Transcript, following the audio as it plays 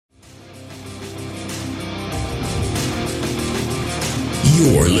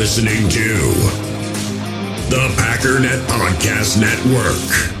You're listening to the Packernet Podcast Network.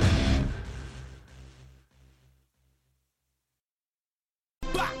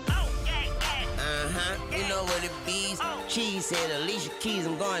 You know what it be. Cheese said Alicia Keys,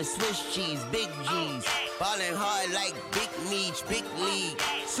 I'm going Swiss cheese, big G's. Ballin' hard like Big Meech, big league.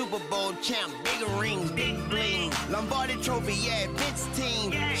 Super Bowl champ, big rings, big bling. Lombardi trophy, yeah, Vince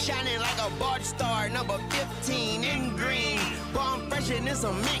team. Shining like a Bart star, number 15 in green. Bomb fresh and it's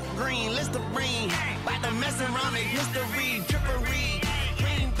a mint green, Listerine. About to mess around, make history, trippery.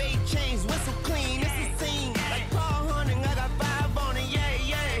 Green Bay chains, whistle clean, it's a scene. Like Paul Hunting, I got 5 on it, yeah,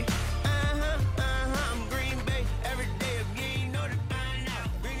 yeah. I'm Green Bay every day of game, know the find out.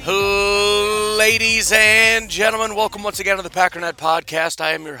 Ladies and gentlemen, welcome once again to the Packernet Podcast.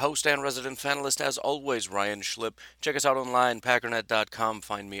 I am your host and resident fanalist, as always, Ryan Schlip. Check us out online, packernet.com.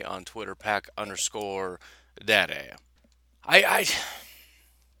 Find me on Twitter, pack_daddy.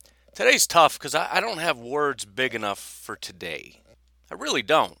 Today's tough because I don't have words big enough for today. I really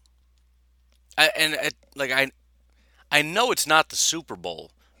don't. I know it's not the Super Bowl,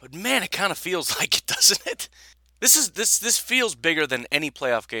 but man, it kind of feels like it, doesn't it? This feels bigger than any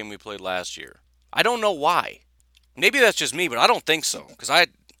playoff game we played last year. I don't know why. Maybe that's just me, but I don't think so. Because I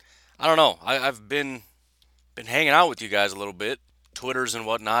don't know. I've been hanging out with you guys a little bit, Twitters and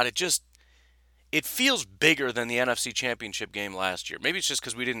whatnot. It feels bigger than the NFC Championship game last year. Maybe it's just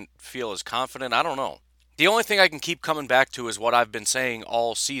because we didn't feel as confident. I don't know. The only thing I can keep coming back to is what I've been saying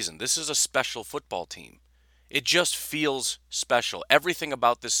all season. This is a special football team. It just feels special. Everything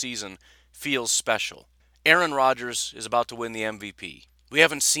about this season feels special. Aaron Rodgers is about to win the MVP. We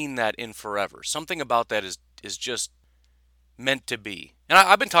haven't seen that in forever. Something about that is just meant to be. And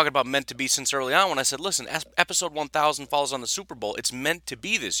I've been talking about meant to be since early on when I said, listen, episode 1000 falls on the Super Bowl. It's meant to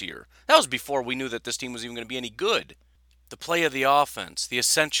be this year. That was before we knew that this team was even going to be any good. The play of the offense, the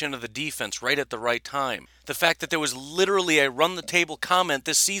ascension of the defense right at the right time. The fact that there was literally a run-the-table comment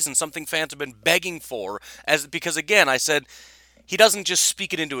this season, something fans have been begging for, because again, I said, he doesn't just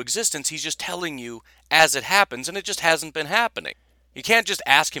speak it into existence, he's just telling you as it happens, and it just hasn't been happening. You can't just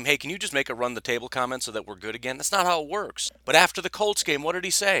ask him, hey, can you just make a run-the-table comment so that we're good again? That's not how it works. But after the Colts game, what did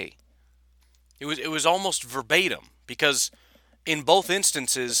he say? It was almost verbatim, because in both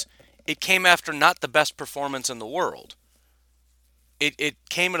instances, it came after not the best performance in the world. It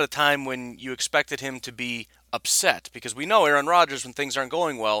came at a time when you expected him to be upset, because we know Aaron Rodgers, when things aren't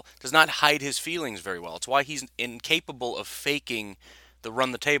going well, does not hide his feelings very well. It's why he's incapable of faking the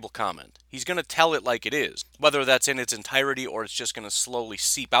run-the-table comment. He's going to tell it like it is, whether that's in its entirety or it's just going to slowly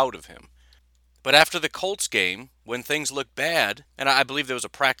seep out of him. But after the Colts game, when things looked bad, and I believe there was a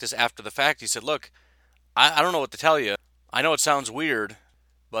practice after the fact, he said, look, I don't know what to tell you. I know it sounds weird,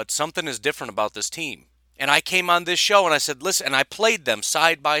 but something is different about this team. And I came on this show and I said, listen, and I played them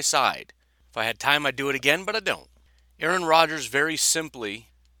side by side. If I had time, I'd do it again, but I don't. Aaron Rodgers very simply,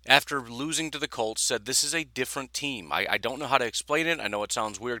 after losing to the Colts, said this is a different team. I don't know how to explain it. I know it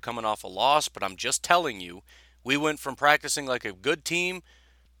sounds weird coming off a loss, but I'm just telling you, we went from practicing like a good team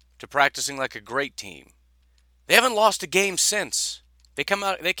to practicing like a great team. They haven't lost a game since. They came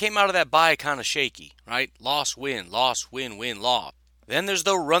out of that bye kind of shaky, right? Loss, win, loss, win, win, loss. Then there's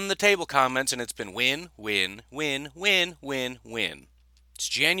the run-the-table comments, and it's been win, win, win, win, win, win. It's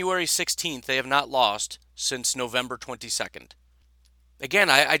January 16th. They have not lost since November 22nd. Again,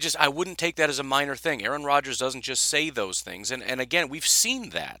 I wouldn't take that as a minor thing. Aaron Rodgers doesn't just say those things. And again, we've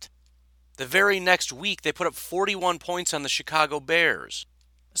seen that. The very next week, they put up 41 points on the Chicago Bears.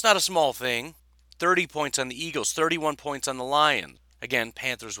 That's not a small thing. 30 points on the Eagles, 31 points on the Lions. Again,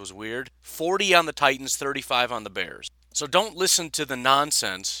 Panthers was weird. 40 on the Titans, 35 on the Bears. So don't listen to the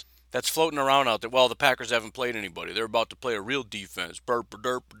nonsense that's floating around out there. Well, the Packers haven't played anybody. They're about to play a real defense. The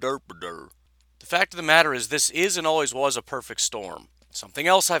fact of the matter is this is and always was a perfect storm. Something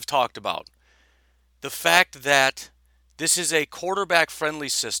else I've talked about. The fact that this is a quarterback-friendly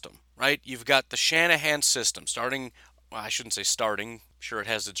system, right? You've got the Shanahan system I shouldn't say starting. I'm sure it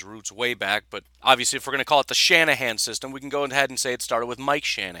has its roots way back, but obviously if we're going to call it the Shanahan system, we can go ahead and say it started with Mike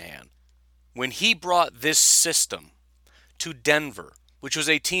Shanahan. When he brought this system to Denver, which was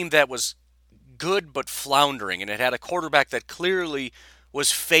a team that was good but floundering, and it had a quarterback that clearly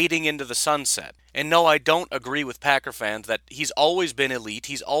was fading into the sunset. And no, I don't agree with Packer fans that he's always been elite,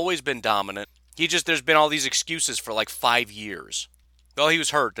 he's always been dominant. There's been all these excuses for like 5 years. Well, he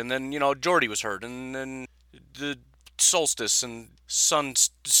was hurt, and then, Jordy was hurt, and then the solstice and sun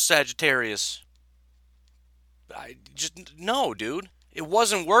Sagittarius. No, dude. It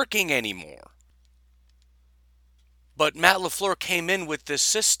wasn't working anymore. But Matt LaFleur came in with this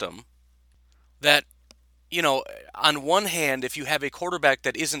system that on one hand, if you have a quarterback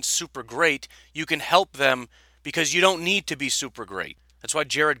that isn't super great, you can help them because you don't need to be super great. That's why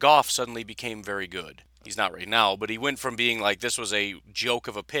Jared Goff suddenly became very good. He's not right now, but he went from being like this was a joke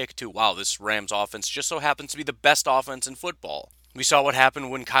of a pick to, wow, this Rams offense just so happens to be the best offense in football. We saw what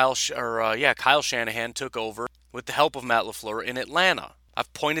happened when Kyle Shanahan took over with the help of Matt LaFleur in Atlanta.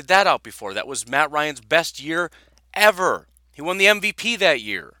 I've pointed that out before. That was Matt Ryan's best year ever. He won the MVP that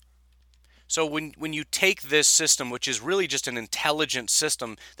year. So when you take this system, which is really just an intelligent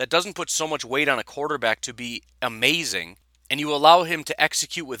system that doesn't put so much weight on a quarterback to be amazing, and you allow him to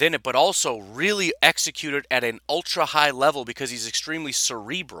execute within it, but also really execute it at an ultra high level because he's extremely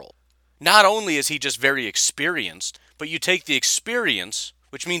cerebral. Not only is he just very experienced, but you take the experience,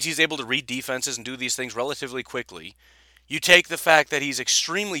 which means he's able to read defenses and do these things relatively quickly. You take the fact that he's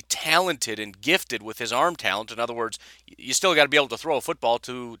extremely talented and gifted with his arm talent. In other words, you still got to be able to throw a football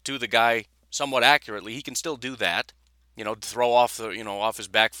to the guy somewhat accurately. He can still do that. Throw off off his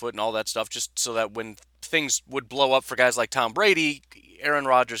back foot and all that stuff, just so that when things would blow up for guys like Tom Brady, Aaron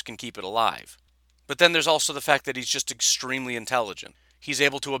Rodgers can keep it alive. But then there's also the fact that he's just extremely intelligent. He's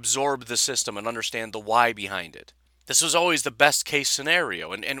able to absorb the system and understand the why behind it. This was always the best case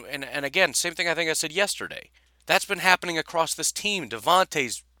scenario. And again, same thing I think I said yesterday. That's been happening across this team.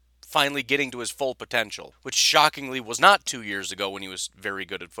 Devontae's finally getting to his full potential, which shockingly was not 2 years ago when he was very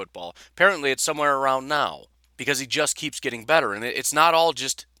good at football. Apparently it's somewhere around now because he just keeps getting better. And it's not all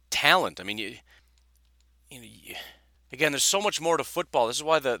just talent. I mean, again, there's so much more to football. This is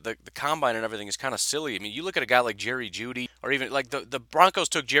why the combine and everything is kind of silly. I mean, you look at a guy like Jerry Jeudy, or even like the Broncos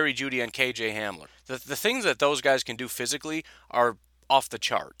took Jerry Jeudy and KJ Hamler. The things that those guys can do physically are off the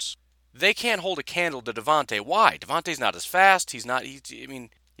charts. They can't hold a candle to Devontae. Why? Devontae's not as fast.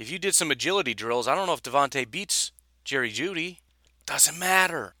 If you did some agility drills, I don't know if Devontae beats Jerry Jeudy. Doesn't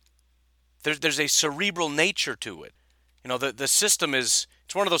matter. There's a cerebral nature to it. The system is,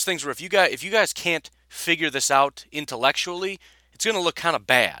 it's one of those things where if you guys can't figure this out intellectually, it's going to look kind of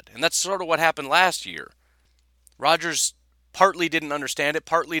bad. And that's sort of what happened last year. Rodgers partly didn't understand it,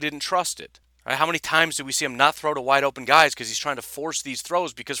 partly didn't trust it. Right? How many times did we see him not throw to wide open guys because he's trying to force these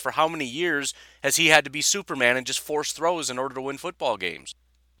throws? Because for how many years has he had to be Superman and just force throws in order to win football games?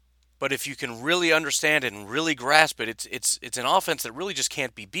 But if you can really understand it and really grasp it, it's an offense that really just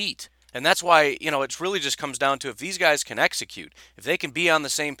can't be beat. And that's why, it really just comes down to if these guys can execute, if they can be on the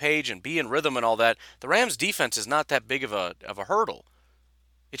same page and be in rhythm and all that, the Rams defense is not that big of a hurdle.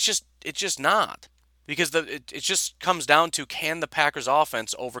 It's just not. Because it just comes down to, can the Packers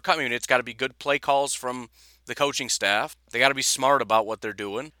offense overcome? I mean, it's got to be good play calls from the coaching staff. They got to be smart about what they're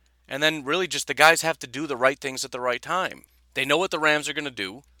doing. And then really just the guys have to do the right things at the right time. They know what the Rams are going to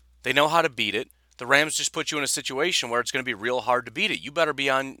do. They know how to beat it. The Rams just put you in a situation where it's going to be real hard to beat it. You better be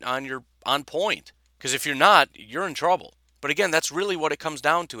on point. Because if you're not, you're in trouble. But again, that's really what it comes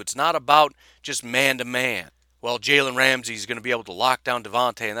down to. It's not about just man-to-man. Well, Jalen Ramsey's going to be able to lock down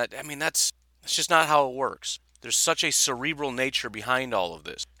Devontae. And that's just not how it works. There's such a cerebral nature behind all of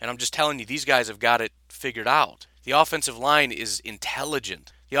this. And I'm just telling you, these guys have got it figured out. The offensive line is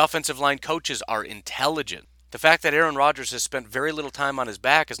intelligent. The offensive line coaches are intelligent. The fact that Aaron Rodgers has spent very little time on his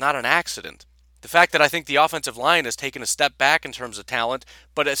back is not an accident. The fact that I think the offensive line has taken a step back in terms of talent,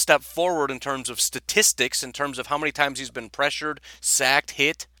 but a step forward in terms of statistics, in terms of how many times he's been pressured, sacked,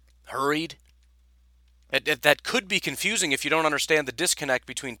 hit, hurried. That could be confusing if you don't understand the disconnect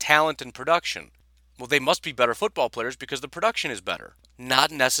between talent and production. Well, they must be better football players because the production is better.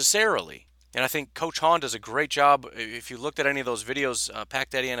 Not necessarily. And I think Coach Hahn does a great job, if you looked at any of those videos,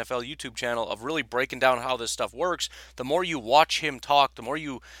 Pack Daddy NFL YouTube channel, of really breaking down how this stuff works. The more you watch him talk, the more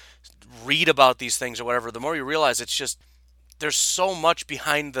you read about these things or whatever, the more you realize it's just, there's so much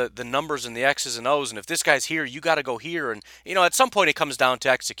behind the numbers and the X's and O's, and if this guy's here, you got to go here. And, at some point it comes down to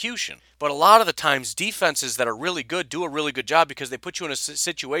execution. But a lot of the times, defenses that are really good do a really good job because they put you in a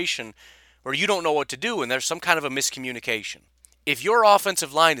situation where you don't know what to do, and there's some kind of a miscommunication. If your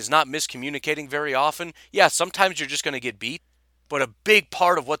offensive line is not miscommunicating very often, yeah, sometimes you're just going to get beat. But a big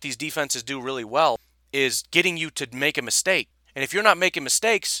part of what these defenses do really well is getting you to make a mistake. And if you're not making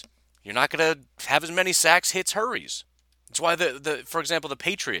mistakes, you're not going to have as many sacks, hits, hurries. That's why, for example, the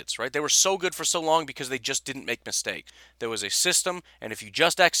Patriots, right? They were so good for so long because they just didn't make mistakes. There was a system, and if you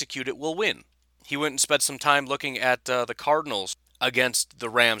just execute it, we'll win. He went and spent some time looking at the Cardinals against the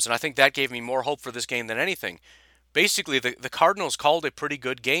Rams, and I think that gave me more hope for this game than anything. Basically, the Cardinals called a pretty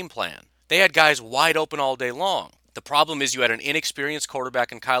good game plan. They had guys wide open all day long. The problem is you had an inexperienced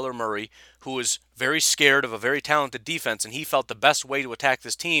quarterback in Kyler Murray who was very scared of a very talented defense, and he felt the best way to attack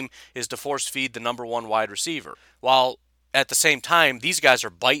this team is to force feed the number one wide receiver. While at the same time, these guys are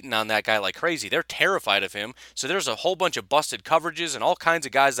biting on that guy like crazy. They're terrified of him. So there's a whole bunch of busted coverages and all kinds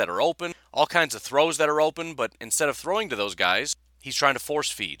of guys that are open, all kinds of throws that are open. But instead of throwing to those guys, he's trying to force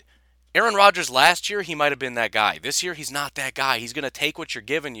feed. Aaron Rodgers last year, he might have been that guy. This year, he's not that guy. He's going to take what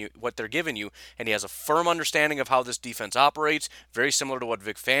they're giving you, and he has a firm understanding of how this defense operates, very similar to what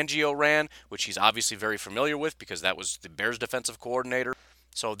Vic Fangio ran, which he's obviously very familiar with because that was the Bears defensive coordinator.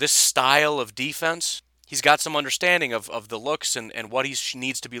 So this style of defense, he's got some understanding of the looks and what he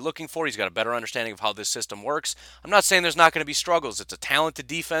needs to be looking for. He's got a better understanding of how this system works. I'm not saying there's not going to be struggles. It's a talented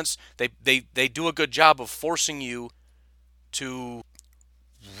defense. They do a good job of forcing you to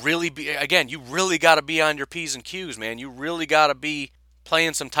really be, again, you really got to be on your P's and Q's, man. You really got to be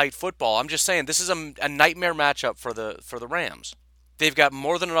playing some tight football. I'm just saying, this is a nightmare matchup for the Rams. They've got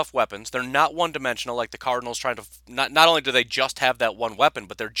more than enough weapons. They're not one-dimensional like the Cardinals trying to, not only do they just have that one weapon,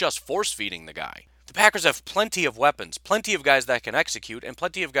 but they're just force-feeding the guy. The Packers have plenty of weapons, plenty of guys that can execute, and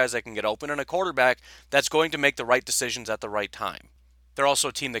plenty of guys that can get open, and a quarterback that's going to make the right decisions at the right time. They're also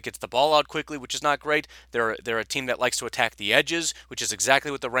a team that gets the ball out quickly, which is not great. They're a team that likes to attack the edges, which is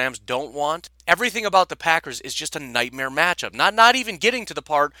exactly what the Rams don't want. Everything about the Packers is just a nightmare matchup. Not even getting to the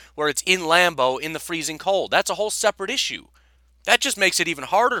part where it's in Lambeau in the freezing cold. That's a whole separate issue. That just makes it even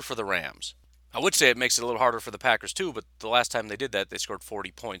harder for the Rams. I would say it makes it a little harder for the Packers too, but the last time they did that, they scored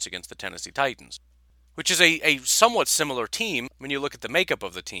 40 points against the Tennessee Titans, which is a somewhat similar team when you look at the makeup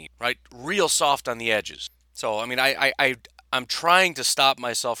of the team, right? Real soft on the edges. So, I mean, I'm trying to stop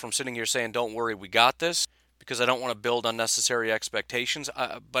myself from sitting here saying, don't worry, we got this, because I don't want to build unnecessary expectations.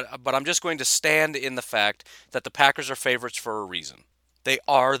 But I'm just going to stand in the fact that the Packers are favorites for a reason. They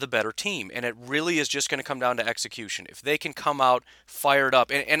are the better team, and it really is just going to come down to execution. If they can come out fired up,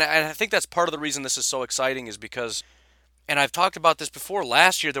 and I think that's part of the reason this is so exciting is because, and I've talked about this before,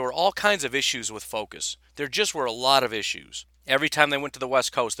 last year there were all kinds of issues with focus. There just were a lot of issues. Every time they went to the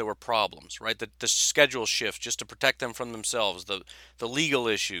West Coast, there were problems, right? The schedule shifts just to protect them from themselves, the legal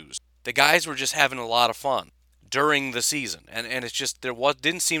issues. The guys were just having a lot of fun during the season, and it's just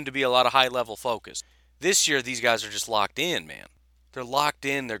didn't seem to be a lot of high-level focus. This year, these guys are just locked in, man. They're locked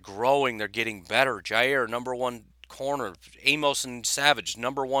in, they're growing, they're getting better. Jair, number one corner. Amos and Savage,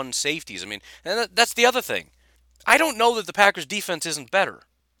 number one safeties. I mean, and that's the other thing. I don't know that the Packers' defense isn't better.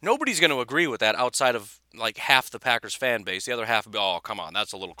 Nobody's going to agree with that outside of like half the Packers fan base. The other half will be, oh, come on,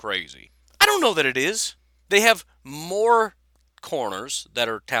 that's a little crazy. I don't know that it is. They have more corners that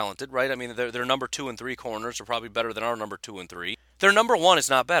are talented, right? I mean, their number 2 and 3 corners are probably better than our number 2 and 3. Their number 1 is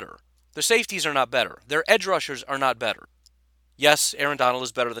not better. Their safeties are not better. Their edge rushers are not better. Yes, Aaron Donald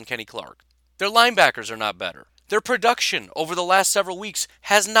is better than Kenny Clark. Their linebackers are not better. Their production over the last several weeks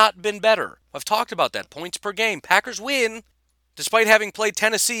has not been better. I've talked about that. Points per game. Packers win, despite having played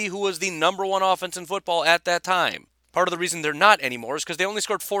Tennessee, who was the number 1 offense in football at that time. Part of the reason they're not anymore is because they only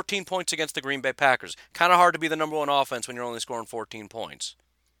scored 14 points against the Green Bay Packers. Kind of hard to be the number 1 offense when you're only scoring 14 points.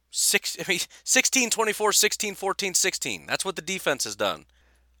 16, 24, 16, 14, 16. That's what the defense has done.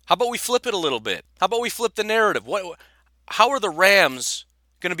 How about we flip it a little bit? How about we flip the narrative? How are the Rams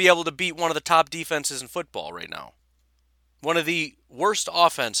going to be able to beat one of the top defenses in football right now? One of the worst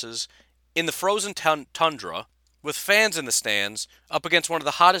offenses in the frozen tundra, with fans in the stands, up against one of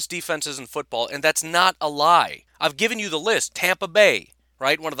the hottest defenses in football, and that's not a lie. I've given you the list. Tampa Bay,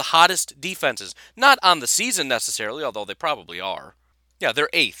 right? One of the hottest defenses. Not on the season necessarily, although they probably are. Yeah, they're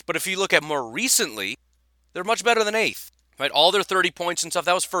 8th. But if you look at more recently, they're much better than 8th. Right? All their 30 points and stuff,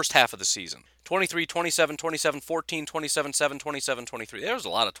 that was first half of the season. 23, 27, 27, 14, 27, 7, 27, 23. There's a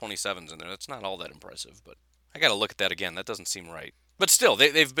lot of 27s in there. That's not all that impressive, but I got to look at that again. That doesn't seem right. But still,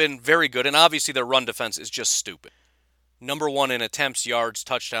 they've been very good, and obviously their run defense is just stupid. Number 1 in attempts, yards,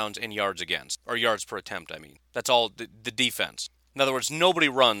 touchdowns, and yards against. Or yards per attempt, I mean. That's all the defense. In other words, nobody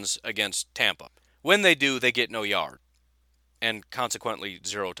runs against Tampa. When they do, they get no yard. And consequently,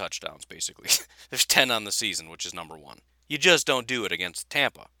 0 touchdowns, basically. There's 10 on the season, which is number 1. You just don't do it against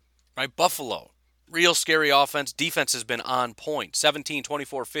Tampa. Right? Buffalo. Real scary offense. Defense has been on point. 17,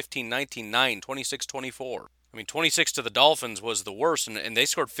 24, 15, 19, 9, 26, 24. I mean, 26 to the Dolphins was the worst, and they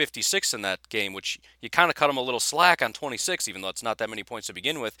scored 56 in that game, which you kind of cut them a little slack on 26, even though it's not that many points to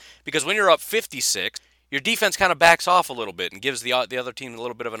begin with, because when you're up 56, your defense kind of backs off a little bit and gives the other team a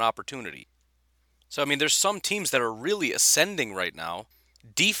little bit of an opportunity. So, I mean, there's some teams that are really ascending right now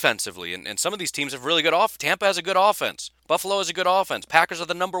defensively, and some of these teams have really good offense. Tampa has a good offense. Buffalo has a good offense. Packers are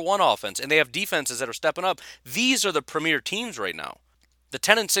the number 1 offense, and they have defenses that are stepping up. These are the premier teams right now. The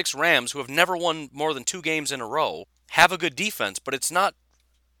 10-6 Rams, who have never won more than 2 games in a row, have a good defense, but it's not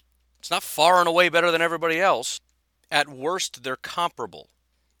far and away better than everybody else. At worst, they're comparable.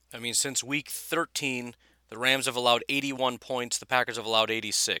 I mean, since week 13, The Rams have allowed 81 points. The Packers have allowed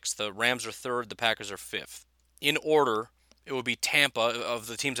 86. The Rams are third. The Packers are fifth. In order, it would be Tampa, of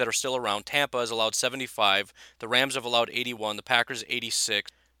the teams that are still around. Tampa has allowed 75. The Rams have allowed 81. The Packers 86.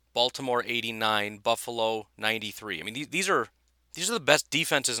 Baltimore 89. Buffalo 93. I mean, these are the best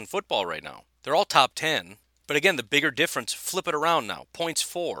defenses in football right now. They're all top 10. But again, the bigger difference, flip it around now. Points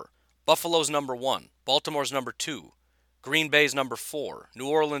 4. Buffalo's number 1. Baltimore's number 2. Green Bay's number 4. New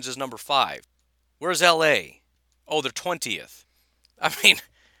Orleans is number 5. Where's L.A.? Oh, they're 20th. I mean,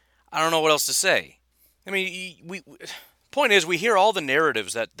 I don't know what else to say. I mean, point is, we hear all the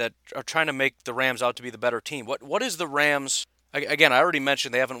narratives that are trying to make the Rams out to be the better team. What is the Rams? Again, I already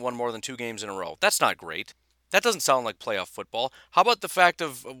mentioned they haven't won more than 2 games in a row. That's not great. That doesn't sound like playoff football. How about the fact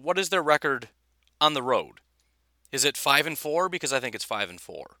of what is their record on the road? Is it 5-4? Because I think it's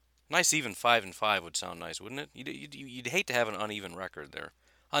 5-4. Nice even 5-5 would sound nice, wouldn't it? You'd hate to have an uneven record there.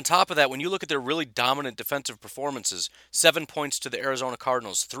 On top of that, when you look at their really dominant defensive performances, 7 points to the Arizona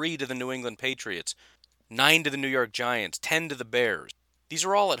Cardinals, 3 to the New England Patriots, 9 to the New York Giants, 10 to the Bears. These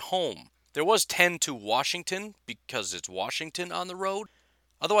are all at home. There was 10 to Washington because it's Washington on the road.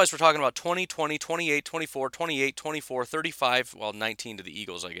 Otherwise, we're talking about 20, 20, 28, 24, 28, 24, 35, 19 to the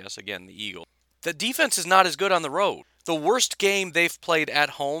Eagles, I guess. Again, the Eagles. The defense is not as good on the road. The worst game they've played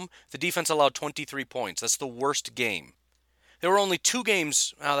at home, the defense allowed 23 points. That's the worst game. There were only 2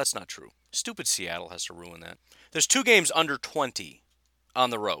 games. Oh, that's not true. Stupid Seattle has to ruin that. There's 2 games under 20 on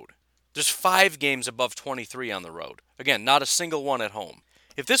the road. There's 5 games above 23 on the road. Again, not a single one at home.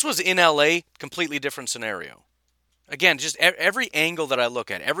 If this was in LA, completely different scenario. Again, just every angle that I look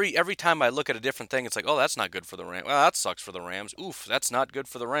at, every time I look at a different thing, it's like, oh, that's not good for the Rams. Well, that sucks for the Rams. Oof, that's not good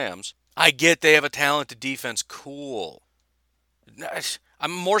for the Rams. I get they have a talented defense. Cool.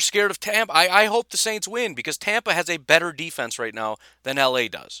 I'm more scared of Tampa. I hope the Saints win because Tampa has a better defense right now than LA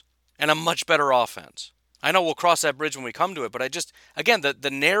does and a much better offense. I know we'll cross that bridge when we come to it, but again, the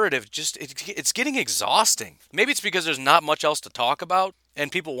narrative it's getting exhausting. Maybe it's because there's not much else to talk about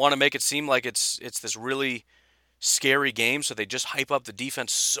and people want to make it seem like it's this really scary game, so they just hype up the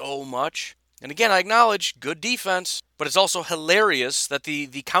defense so much. And again, I acknowledge good defense, but it's also hilarious that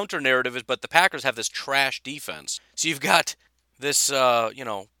the counter narrative is, but the Packers have this trash defense. So you've got this,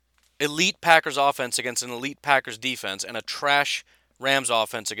 elite Packers offense against an elite Packers defense and a trash Rams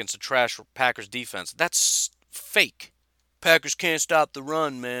offense against a trash Packers defense. That's fake. Packers can't stop the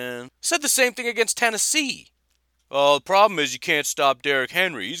run, man. Said the same thing against Tennessee. Oh, the problem is you can't stop Derrick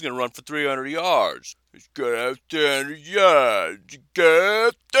Henry. He's going to run for 300 yards. He's going to have 300 yards. He's going to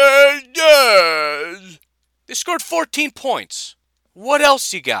have 300 yards. They scored 14 points. What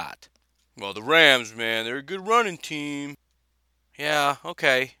else you got? Well, the Rams, man, they're a good running team. Yeah,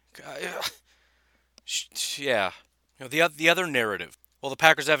 okay. Yeah. The other narrative. Well, the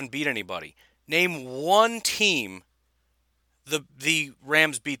Packers haven't beat anybody. Name one team the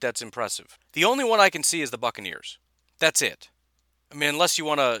Rams beat that's impressive. The only one I can see is the Buccaneers. That's it. I mean, unless you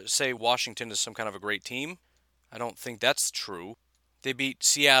want to say Washington is some kind of a great team, I don't think that's true. They beat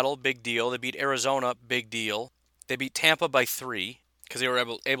Seattle, big deal. They beat Arizona, big deal. They beat Tampa by 3 because they were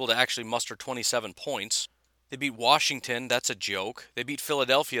able to actually muster 27 points. They beat Washington, that's a joke. They beat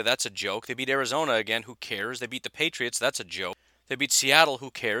Philadelphia, that's a joke. They beat Arizona again, who cares? They beat the Patriots, that's a joke. They beat Seattle, who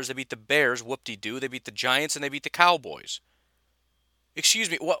cares? They beat the Bears, whoop-de-doo. They beat the Giants, and they beat the Cowboys.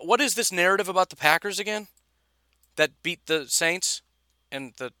 Excuse me, what is this narrative about the Packers again? That beat the Saints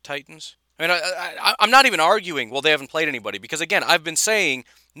and the Titans? I mean, I'm not even arguing, well, they haven't played anybody, because again, I've been saying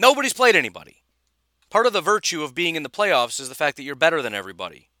nobody's played anybody. Part of the virtue of being in the playoffs is the fact that you're better than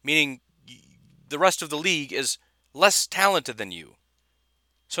everybody, meaning the rest of the league is less talented than you.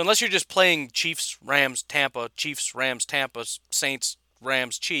 So unless you're just playing Chiefs, Rams, Tampa, Chiefs, Rams, Tampa, Saints,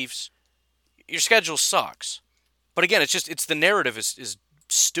 Rams, Chiefs, your schedule sucks. But again, it's the narrative is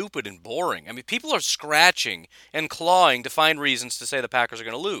stupid and boring. I mean, people are scratching and clawing to find reasons to say the Packers are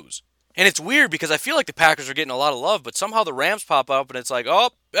going to lose. And it's weird because I feel like the Packers are getting a lot of love, but somehow the Rams pop up and it's like,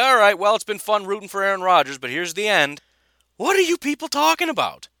 oh, all right, well, it's been fun rooting for Aaron Rodgers, but here's the end. What are you people talking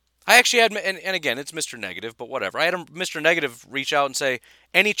about? I actually had, and again, it's Mr. Negative, but whatever. I had Mr. Negative reach out and say,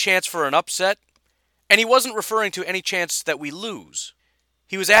 any chance for an upset? And he wasn't referring to any chance that we lose.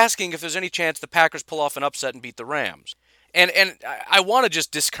 He was asking if there's any chance the Packers pull off an upset and beat the Rams. And I want to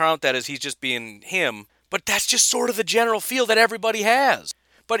just discount that as he's just being him, but that's just sort of the general feel that everybody has.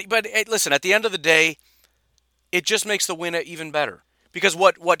 But listen, at the end of the day, it just makes the win even better. Because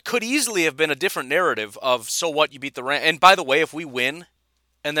what could easily have been a different narrative of, so what, you beat the Rams. And by the way, if we win,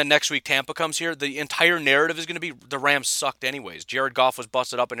 and then next week Tampa comes here, the entire narrative is going to be the Rams sucked anyways. Jared Goff was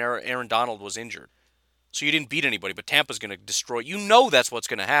busted up and Aaron Donald was injured. So you didn't beat anybody, but Tampa's going to destroy. You know that's what's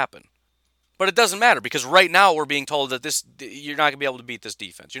going to happen. But it doesn't matter because right now we're being told that you're not going to be able to beat this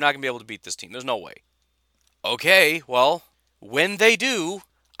defense. You're not going to be able to beat this team. There's no way. Okay, well, when they do,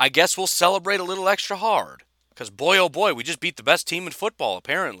 I guess we'll celebrate a little extra hard. Because boy, oh boy, we just beat the best team in football,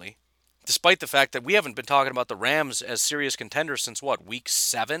 apparently. Despite the fact that we haven't been talking about the Rams as serious contenders since, what, week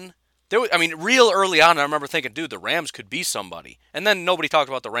 7? Real early on, I remember thinking, dude, the Rams could be somebody. And then nobody talked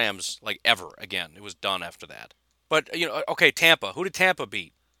about the Rams, ever again. It was done after that. But, okay, Tampa. Who did Tampa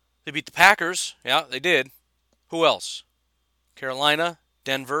beat? They beat the Packers. Yeah, they did. Who else? Carolina,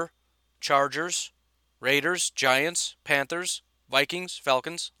 Denver, Chargers, Raiders, Giants, Panthers, Vikings,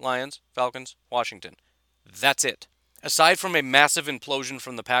 Falcons, Lions, Falcons, Washington. That's it. Aside from a massive implosion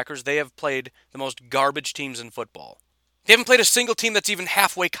from the Packers, they have played the most garbage teams in football. They haven't played a single team that's even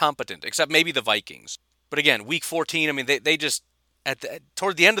halfway competent, except maybe the Vikings. But again, week 14, they just,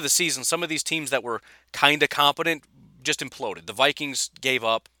 toward the end of the season, some of these teams that were kind of competent just imploded. The Vikings gave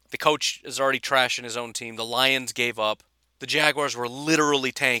up. The coach is already trashing his own team. The Lions gave up. The Jaguars were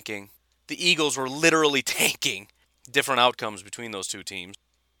literally tanking. The Eagles were literally tanking. Different outcomes between those two teams.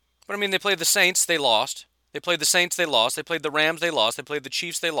 But they played the Saints, they lost. They played the Saints, they lost. They played the Rams, they lost. They played the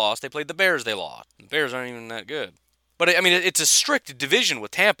Chiefs, they lost. They played the Bears, they lost. The Bears aren't even that good. But, it's a strict division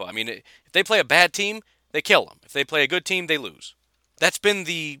with Tampa. If they play a bad team, they kill them. If they play a good team, they lose. That's been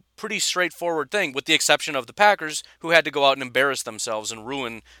the pretty straightforward thing, with the exception of the Packers, who had to go out and embarrass themselves and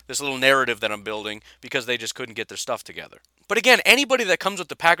ruin this little narrative that I'm building because they just couldn't get their stuff together. But again, anybody that comes with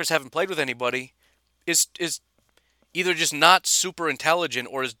the Packers haven't played with anybody is either just not super intelligent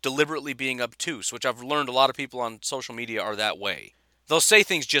or is deliberately being obtuse, which I've learned a lot of people on social media are that way. They'll say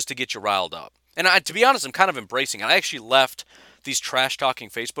things just to get you riled up. And to be honest, I'm kind of embracing it. I actually left these trash-talking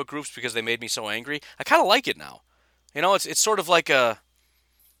Facebook groups because they made me so angry. I kind of like it now. It's sort of like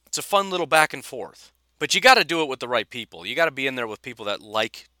it's a fun little back and forth. But you got to do it with the right people. You got to be in there with people that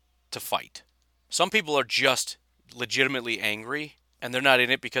like to fight. Some people are just legitimately angry, and they're not in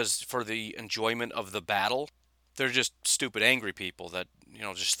it because for the enjoyment of the battle. They're just stupid, angry people that,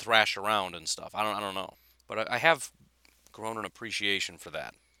 just thrash around and stuff. I don't know. But I have grown an appreciation for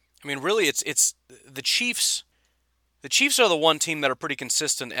that. Really, it's the Chiefs. The Chiefs are the one team that are pretty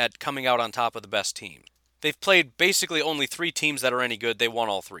consistent at coming out on top of the best teams. They've played basically only 3 teams that are any good. They won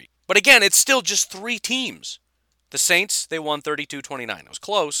all 3. But again, it's still just 3 teams. The Saints, they won 32-29. It was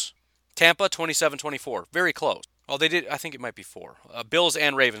close. Tampa, 27-24. Very close. Oh, they did. I think it might be 4. Bills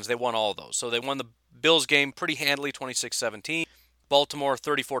and Ravens, they won all of those. So they won the Bills game pretty handily, 26-17. Baltimore,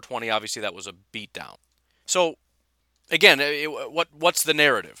 34-20. Obviously, that was a beatdown. So, again, what's the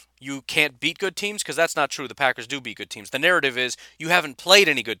narrative? You can't beat good teams? Because that's not true. The Packers do beat good teams. The narrative is you haven't played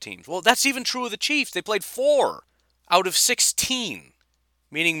any good teams. Well, that's even true of the Chiefs. They played 4 out of 16,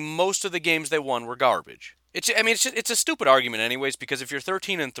 meaning most of the games they won were garbage. It's a stupid argument anyways, because if you're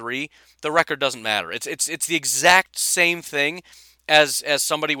 13-3, the record doesn't matter. It's the exact same thing as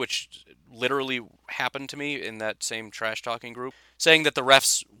somebody, which literally happened to me in that same trash talking group, saying that the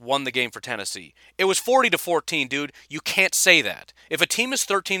refs won the game for Tennessee. It was 40-14, dude. You can't say that. If a team is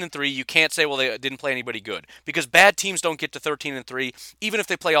 13-3, you can't say, well, they didn't play anybody good, because bad teams don't get to 13-3, even if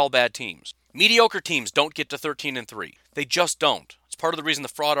they play all bad teams. Mediocre teams don't get to 13-3. They just don't. It's part of the reason the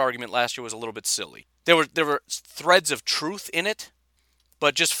fraud argument last year was a little bit silly. There were threads of truth in it,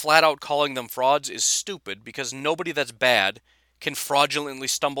 but just flat out calling them frauds is stupid, because nobody that's bad can fraudulently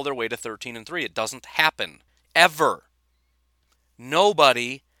stumble their way to 13-3. It doesn't happen. Ever.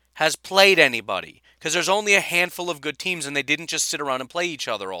 Nobody has played anybody, because there's only a handful of good teams, and they didn't just sit around and play each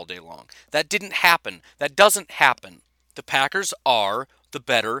other all day long. That didn't happen. That doesn't happen. The Packers are the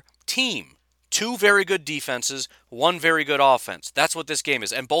better team. 2 very good defenses, 1 very good offense. That's what this game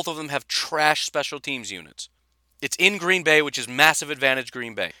is. And both of them have trash special teams units. It's in Green Bay, which is massive advantage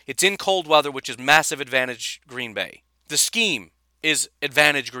Green Bay. It's in cold weather, which is massive advantage Green Bay. The scheme is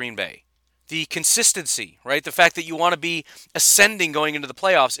advantage Green Bay. The consistency, right? The fact that you want to be ascending going into the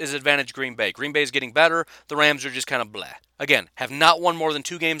playoffs is advantage Green Bay. Green Bay is getting better. The Rams are just kind of blah. Again, have not won more than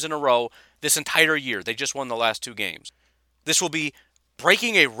 2 games in a row this entire year. They just won the last 2 games. This will be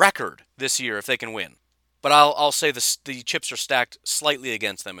breaking a record this year if they can win. But I'll say the chips are stacked slightly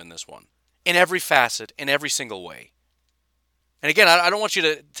against them in this one. In every facet, in every single way. And again, I don't want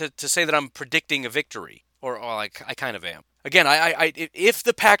you to say that I'm predicting a victory. Or I kind of am. Again, if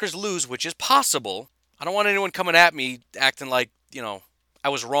the Packers lose, which is possible, I don't want anyone coming at me acting like, I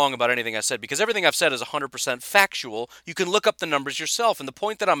was wrong about anything I said, because everything I've said is 100% factual. You can look up the numbers yourself, and the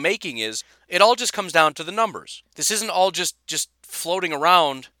point that I'm making is it all just comes down to the numbers. This isn't all just floating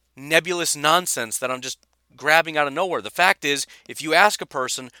around nebulous nonsense that I'm just grabbing out of nowhere. The fact is, if you ask a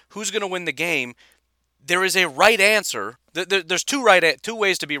person who's going to win the game, there is a right answer. There's two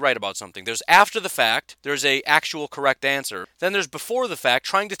ways to be right about something. There's after the fact, there's a actual correct answer. Then there's before the fact,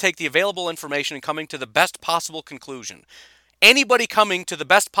 trying to take the available information and coming to the best possible conclusion. Anybody coming to the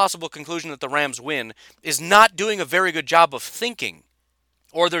best possible conclusion that the Rams win is not doing a very good job of thinking.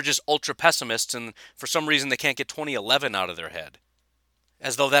 Or they're just ultra pessimists and for some reason they can't get 2011 out of their head.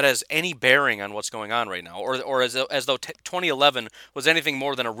 As though that has any bearing on what's going on right now. Or as though 2011 was anything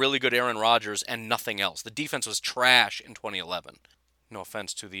more than a really good Aaron Rodgers and nothing else. The defense was trash in 2011. No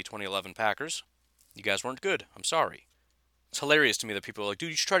offense to the 2011 Packers. You guys weren't good. I'm sorry. It's hilarious to me that people are like, dude,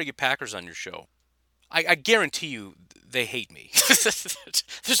 you should try to get Packers on your show. I guarantee you they hate me.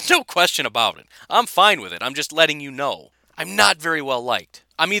 There's no question about it. I'm fine with it. I'm just letting you know. I'm not very well liked.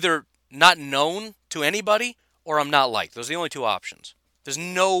 I'm either not known to anybody or I'm not liked. Those are the only two options. There's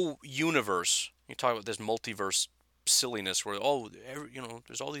no universe. You talk about this multiverse silliness where,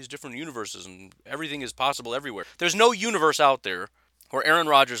 there's all these different universes and everything is possible everywhere. There's no universe out there where Aaron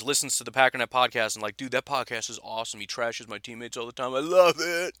Rodgers listens to the Packernet podcast and like, dude, that podcast is awesome. He trashes my teammates all the time. I love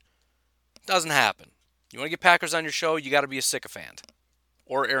it. Doesn't happen. You want to get Packers on your show, you got to be a sycophant.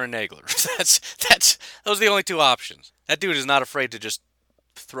 Or Aaron Nagler. Those are the only two options. That dude is not afraid to just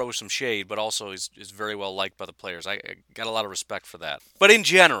throw some shade, but also is very well liked by the players. I got a lot of respect for that. But in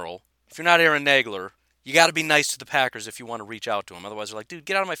general, if you're not Aaron Nagler, you got to be nice to the Packers if you want to reach out to them. Otherwise, they're like, dude,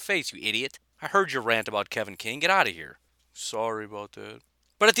 get out of my face, you idiot. I heard your rant about Kevin King. Get out of here. Sorry about that.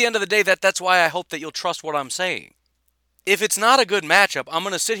 But at the end of the day, that's why I hope that you'll trust what I'm saying. If it's not a good matchup, I'm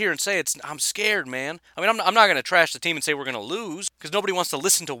going to sit here and say I'm scared, man. I mean, I'm not going to trash the team and say we're going to lose because nobody wants to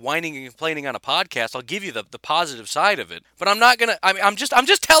listen to whining and complaining on a podcast. I'll give you the positive side of it. But I'm not going to I'm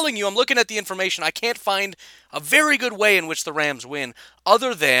just telling you, I'm looking at the information. I can't find a very good way in which the Rams win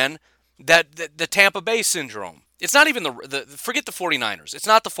other than the Tampa Bay syndrome. It's not even forget the 49ers. It's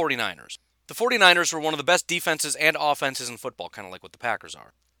not the 49ers. The 49ers were one of the best defenses and offenses in football, kind of like what the Packers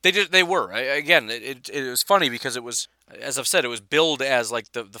are. They were. Again, it was funny because it was, as I've said, it was billed as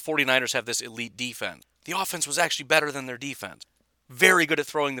like the 49ers have this elite defense. The offense was actually better than their defense. Very good at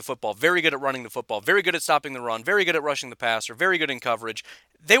throwing the football, very good at running the football, very good at stopping the run, very good at rushing the passer, very good in coverage.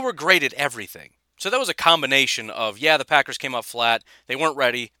 They were great at everything. So that was a combination of, the Packers came up flat, they weren't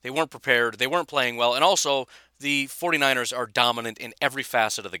ready, they weren't prepared, they weren't playing well, and also the 49ers are dominant in every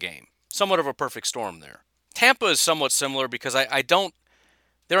facet of the game. Somewhat of a perfect storm there. Tampa is somewhat similar because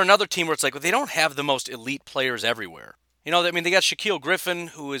they're another team where it's like, they don't have the most elite players everywhere. They got Shaquille Griffin,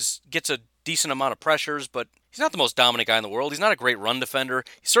 who gets a decent amount of pressures, but he's not the most dominant guy in the world. He's not a great run defender.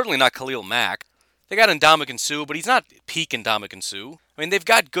 He's certainly not Khalil Mack. They got Ndamukong Suh, but he's not peak Ndamukong Suh. I mean, they've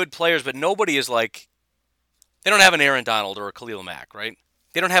got good players, but nobody is like, they don't have an Aaron Donald or a Khalil Mack, right?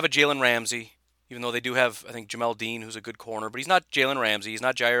 They don't have a Jalen Ramsey, even though they do have, I think, Jamel Dean, who's a good corner, but he's not Jalen Ramsey. He's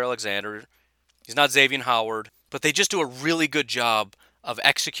not Jair Alexander. He's not Xavier Howard. But they just do a really good job of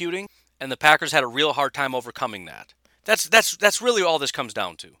executing, and the Packers had a real hard time overcoming that. That's really all this comes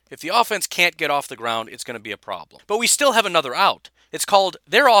down to. If the offense can't get off the ground, it's going to be a problem. But we still have another out. It's called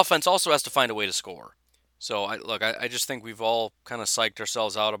their offense also has to find a way to score. So, I just think we've all kind of psyched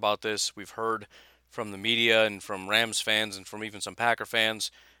ourselves out about this. We've heard from the media and from Rams fans and from even some Packer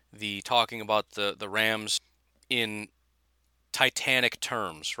fans the talking about the Rams in titanic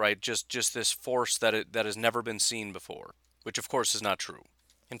terms, right? Just this force that has never been seen before. Which, of course, is not true.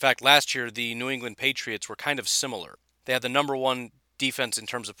 In fact, last year, the New England Patriots were kind of similar. They had the number one defense in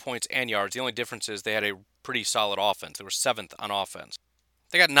terms of points and yards. The only difference is they had a pretty solid offense. They were 7th on offense.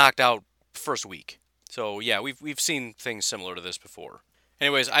 They got knocked out first week. So, yeah, we've seen things similar to this before.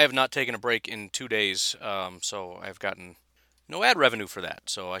 Anyways, I have not taken a break in 2 days, so I've gotten no ad revenue for that.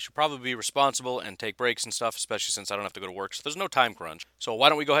 So I should probably be responsible and take breaks and stuff, especially since I don't have to go to work. So there's no time crunch. So why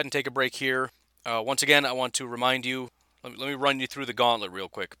don't we go ahead and take a break here. Once again, I want to remind you, let me run you through the gauntlet real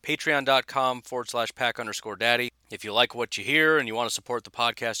quick. Patreon.com/Pack_Daddy. If you like what you hear and you want to support the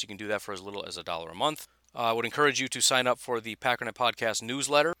podcast, you can do that for as little as $1 a month. I would encourage you to sign up for the Packernet Podcast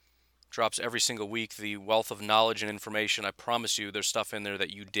newsletter. Drops every single week, the wealth of knowledge and information. I promise you there's stuff in there that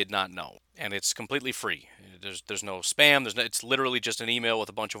you did not know. And it's completely free. There's no spam. It's literally just an email with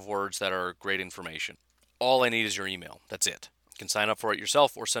a bunch of words that are great information. All I need is your email. That's it. You can sign up for it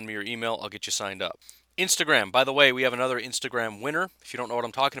yourself or send me your email. I'll get you signed up. Instagram. By the way, we have another Instagram winner. If you don't know what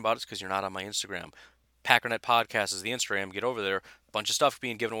I'm talking about, it's because you're not on my Instagram. Packernet Podcast is the Instagram. Get over there. A bunch of stuff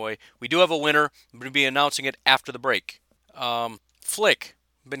being given away. We do have a winner. I'm going to be announcing it after the break. Flick.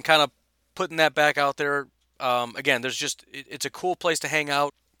 Been kind of putting that back out there. Again, it's a cool place to hang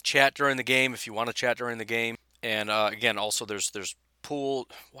out, chat during the game if you want to chat during the game. And again, also there's pool.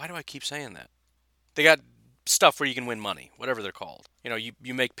 Why do I keep saying that? They got stuff where you can win money, whatever they're called.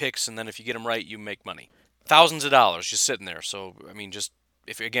 You make picks, and then if you get them right, you make money. Thousands of dollars just sitting there. So, I mean, just,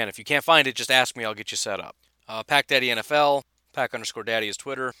 if you can't find it, just ask me, I'll get you set up. Pack Daddy NFL, Pack_Daddy is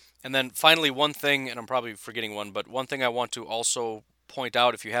Twitter. And then finally, one thing, and I'm probably forgetting one, but one thing I want to also point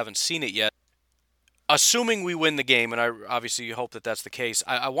out if you haven't seen it yet, assuming we win the game, and I obviously hope that that's the case,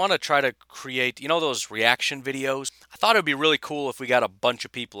 I want to try to create, those reaction videos? I thought it would be really cool if we got a bunch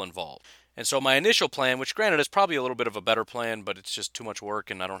of people involved. And so my initial plan, which granted is probably a little bit of a better plan, but it's just too much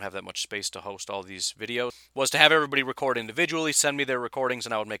work and I don't have that much space to host all these videos, was to have everybody record individually, send me their recordings,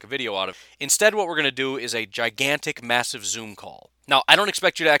 and I would make a video out of it. Instead, what we're going to do is a gigantic, massive Zoom call. Now, I don't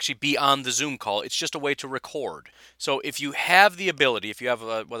expect you to actually be on the Zoom call. It's just a way to record. So if you have the ability, if you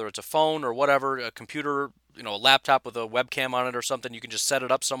have, whether it's a phone or whatever, a computer, a laptop with a webcam on it or something, you can just set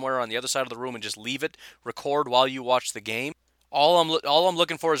it up somewhere on the other side of the room and just leave it, record while you watch the game. All I'm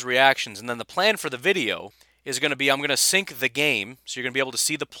looking for is reactions, and then the plan for the video is going to be I'm going to sync the game, so you're going to be able to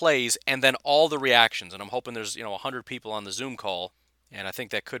see the plays and then all the reactions. And I'm hoping there's 100 people on the Zoom call, and I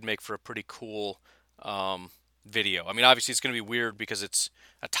think that could make for a pretty cool video. I mean, obviously it's going to be weird because it's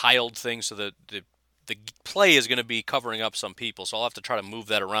a tiled thing, so the play is going to be covering up some people, so I'll have to try to move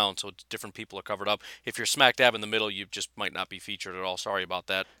that around so different people are covered up. If you're smack dab in the middle, you just might not be featured at all. Sorry about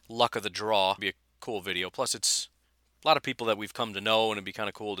that. Luck of the draw. It'll be a cool video. Plus, it's a lot of people that we've come to know, and it'd be kind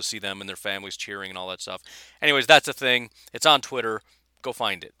of cool to see them and their families cheering and all that stuff. Anyways, that's a thing. It's on Twitter. Go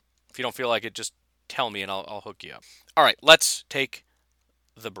find it. If you don't feel like it, just tell me and I'll hook you up. All right, let's take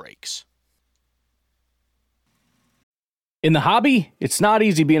the breaks. In the hobby, it's not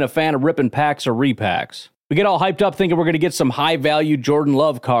easy being a fan of ripping packs or repacks. We get all hyped up thinking we're going to get some high-value Jordan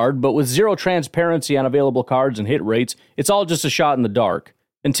Love card, but with zero transparency on available cards and hit rates, it's all just a shot in the dark.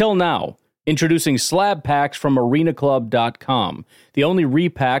 Until now. Introducing Slab Packs from ArenaClub.com, the only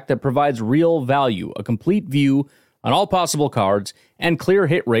repack that provides real value, a complete view on all possible cards, and clear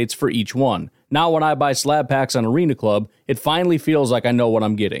hit rates for each one. Now when I buy Slab Packs on Arena Club, it finally feels like I know what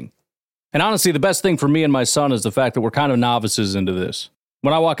I'm getting. And honestly, the best thing for me and my son is the fact that we're kind of novices into this.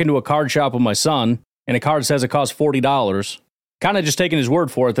 When I walk into a card shop with my son, and a card says it costs $40, kind of just taking his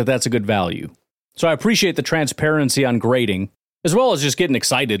word for it that that's a good value. So I appreciate the transparency on grading, as well as just getting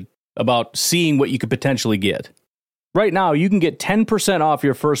excited about seeing what you could potentially get. Right now, you can get 10% off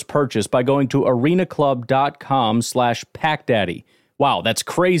your first purchase by going to arenaclub.com/packdaddy. Wow, that's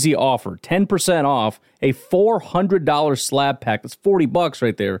crazy offer. 10% off a $400 slab pack. That's $40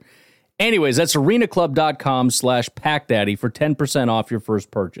 right there. Anyways, that's arenaclub.com/packdaddy for 10% off your first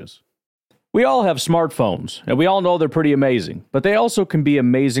purchase. We all have smartphones, and we all know they're pretty amazing, but they also can be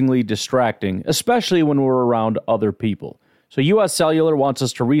amazingly distracting, especially when we're around other people. So US Cellular wants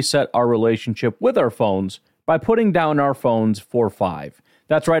us to reset our relationship with our phones by putting down our phones for $5.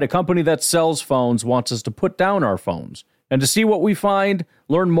 That's right, a company that sells phones wants us to put down our phones. And to see what we find,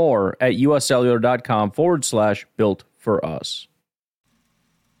 learn more at uscellular.com/built for us.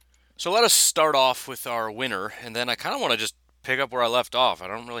 So let us start off with our winner, and then I kind of want to just pick up where I left off. I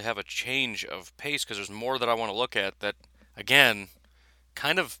don't really have a change of pace because there's more that I want to look at that, again,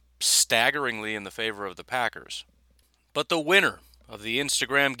 kind of staggeringly in the favor of the Packers. But the winner of the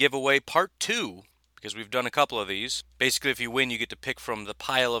Instagram giveaway part 2, because we've done a couple of these, basically if you win, you get to pick from the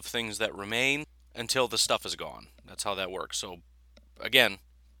pile of things that remain until the stuff is gone. That's how that works. So, again,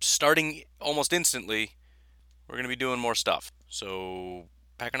 starting almost instantly, we're going to be doing more stuff. So,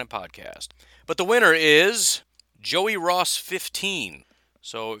 Packernet Podcast. But the winner is Joey Ross 15.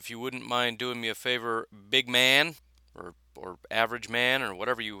 So, if you wouldn't mind doing me a favor, big man, or average man, or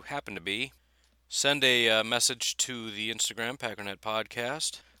whatever you happen to be, send a message to the Instagram, Packernet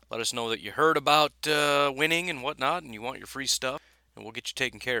Podcast. Let us know that you heard about winning and whatnot, and you want your free stuff, and we'll get you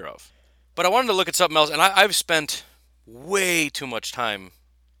taken care of. But I wanted to look at something else, and I've spent way too much time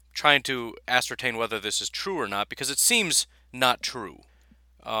trying to ascertain whether this is true or not, because it seems not true.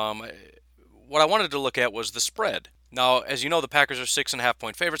 What I wanted to look at was the spread. Now, as you know, the Packers are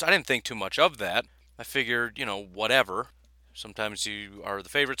 6.5-point favorites. I didn't think too much of that. I figured, whatever. Sometimes you are the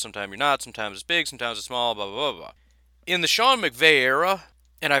favorite, sometimes you're not, sometimes it's big, sometimes it's small, blah, blah, blah, blah. In the Sean McVay era,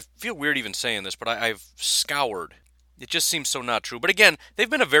 and I feel weird even saying this, but I've scoured. It just seems so not true. But again, they've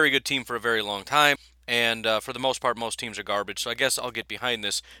been a very good team for a very long time, and for the most part, most teams are garbage, so I guess I'll get behind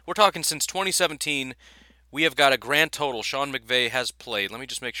this. We're talking since 2017, we have got a grand total Sean McVay has played. Let me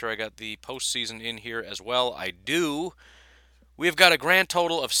just make sure I got the postseason in here as well. I do. We have got a grand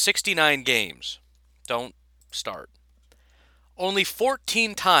total of 69 games. Don't start. Only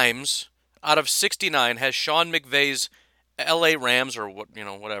 14 times out of 69 has Sean McVay's LA Rams, or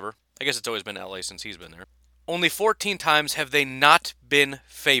whatever. I guess it's always been LA since he's been there. Only 14 times have they not been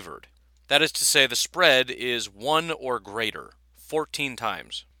favored. That is to say, the spread is 1 or greater, 14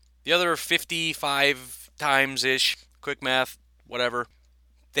 times. The other 55 times-ish, quick math, whatever,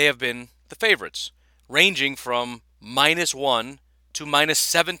 they have been the favorites, ranging from -1 to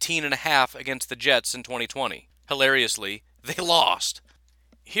 -17.5 against the Jets in 2020. Hilariously, they lost.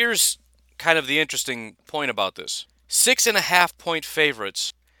 Here's kind of the interesting point about this. 6.5-point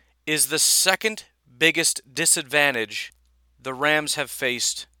favorites is the second biggest disadvantage the Rams have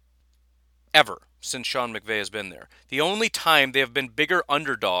faced ever since Sean McVay has been there. The only time they have been bigger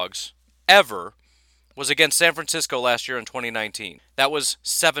underdogs ever was against San Francisco last year in 2019. That was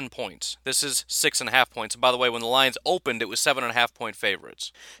 7 points. This is 6.5 points. And by the way, when the lines opened, it was 7.5-point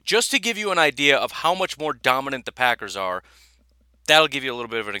favorites. Just to give you an idea of how much more dominant the Packers are, that'll give you a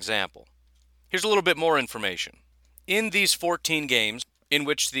little bit of an example. Here's a little bit more information. In these 14 games in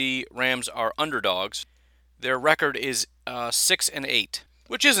which the Rams are underdogs, their record is 6-8,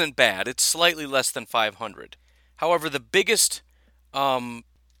 which isn't bad. It's slightly less than 500. However, the biggest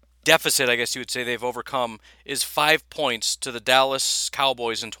deficit, I guess you would say, they've overcome is 5 points to the Dallas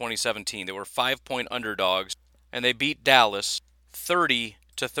Cowboys in 2017. They were 5-point underdogs, and they beat Dallas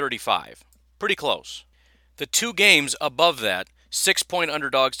 30-35. Pretty close. The two games above that, 6-point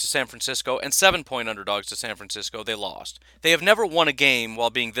underdogs to San Francisco and 7-point underdogs to San Francisco, they lost. They have never won a game while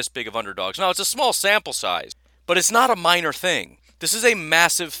being this big of underdogs. Now, it's a small sample size, but it's not a minor thing. This is a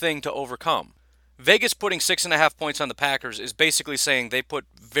massive thing to overcome. Vegas putting 6.5 points on the Packers is basically saying they put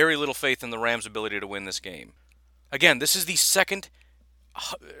very little faith in the Rams' ability to win this game. Again, this is the second,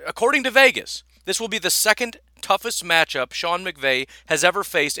 according to Vegas, this will be the second toughest matchup Sean McVay has ever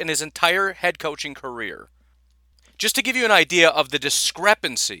faced in his entire head coaching career. Just to give you an idea of the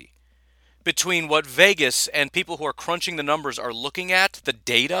discrepancy between what Vegas and people who are crunching the numbers are looking at, the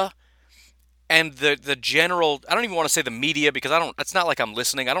data, and the general, I don't even want to say the media because it's not like I'm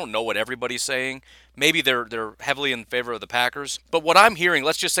listening. I don't know what everybody's saying. Maybe they're heavily in favor of the Packers. But what I'm hearing,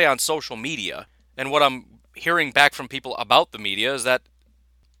 let's just say on social media, and what I'm hearing back from people about the media is that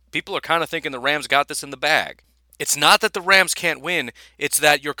people are kind of thinking the Rams got this in the bag. It's not that the Rams can't win, it's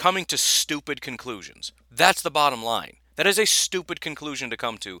that you're coming to stupid conclusions. That's the bottom line. That is a stupid conclusion to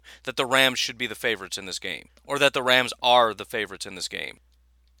come to, that the Rams should be the favorites in this game, or that the Rams are the favorites in this game.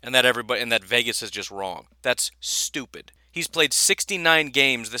 And that Vegas is just wrong. That's stupid. He's played 69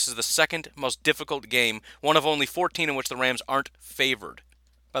 games. This is the second most difficult game, one of only 14 in which the Rams aren't favored.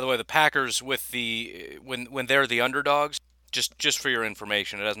 By the way, the Packers when they're the underdogs, just for your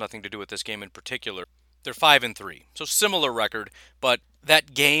information, it has nothing to do with this game in particular. They're 5-3. So similar record, but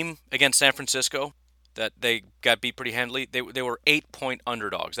that game against San Francisco that they got beat pretty handily, they were 8-point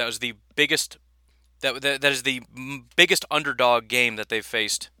underdogs. That was the biggest That is the biggest underdog game that they've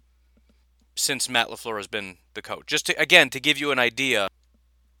faced since Matt LaFleur has been the coach. Just to give you an idea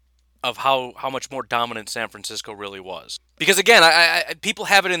of how much more dominant San Francisco really was. Because again, people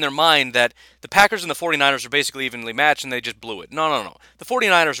have it in their mind that the Packers and the 49ers are basically evenly matched and they just blew it. No. The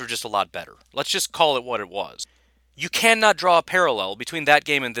 49ers were just a lot better. Let's just call it what it was. You cannot draw a parallel between that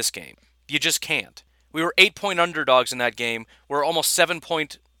game and this game. You just can't. We were 8-point underdogs in that game. We're almost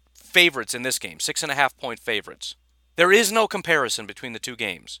 7-point favorites in this game, 6.5-point favorites. There is no comparison between the two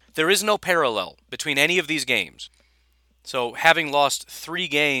games. There is no parallel between any of these games. So having lost 3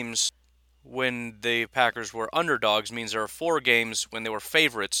 games when the Packers were underdogs means there are 4 games when they were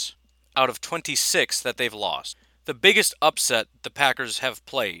favorites out of 26 that they've lost. The biggest upset the Packers have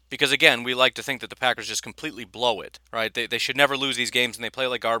played, because again, we like to think that the Packers just completely blow it, right? They should never lose these games and they play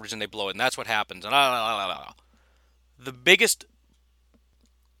like garbage and they blow it, and that's what happens. The biggest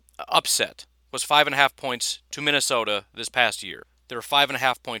upset was 5.5 points to Minnesota this past year. They were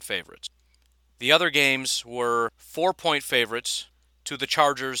 5.5-point favorites. The other games were 4-point favorites to the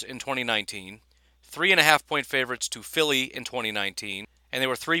Chargers in 2019, 3.5-point favorites to Philly in 2019, and they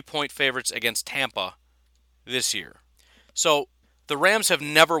were 3-point favorites against Tampa this year. So the Rams have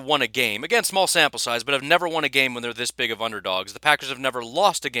never won a game, again, small sample size, but have never won a game when they're this big of underdogs. The Packers have never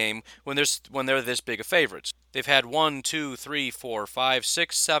lost a game when they're this big of favorites. They've had 1, 2, 3, 4, 5,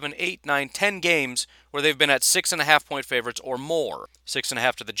 6, 7, 8, 9, 10 games where they've been at 6.5-point favorites or more.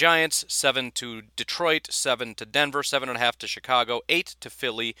 6.5 to the Giants, 7 to Detroit, 7 to Denver, 7.5 to Chicago, 8 to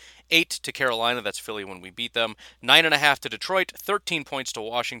Philly, 8 to Carolina, that's Philly when we beat them, 9.5 to Detroit, 13 points to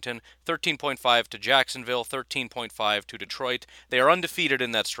Washington, 13.5 to Jacksonville, 13.5 to Detroit. They are undefeated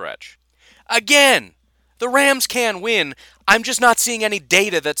in that stretch. Again, the Rams can win. I'm just not seeing any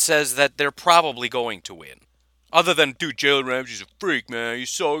data that says that they're probably going to win. Other than, dude, Jalen Ramsey's a freak, man. He's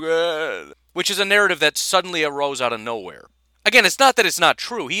so good. Which is a narrative that suddenly arose out of nowhere. Again, it's not that it's not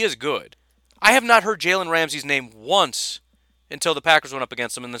true. He is good. I have not heard Jalen Ramsey's name once until the Packers went up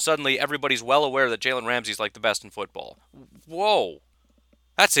against them, and then suddenly everybody's well aware that Jalen Ramsey's like the best in football. Whoa.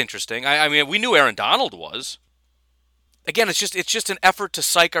 That's interesting. I mean, we knew Aaron Donald was. Again, it's just an effort to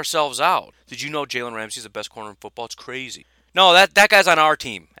psych ourselves out. Did you know Jalen Ramsey's the best corner in football? It's crazy. No, that guy's on our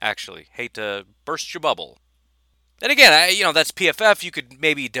team, actually. Hate to burst your bubble. And again, that's PFF. You could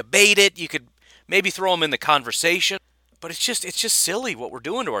maybe debate it. You could maybe throw him in the conversation. But it's just silly what we're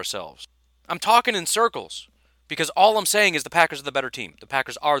doing to ourselves. I'm talking in circles because all I'm saying is the Packers are the better team. The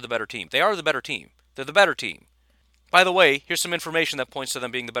Packers are the better team. They are the better team. They're the better team. By the way, here's some information that points to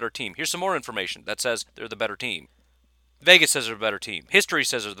them being the better team. Here's some more information that says they're the better team. Vegas says they're the better team. History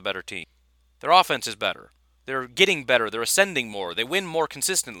says they're the better team. Their offense is better. They're getting better. They're ascending more. They win more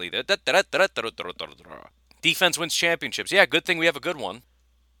consistently. Defense wins championships. Yeah, good thing we have a good one.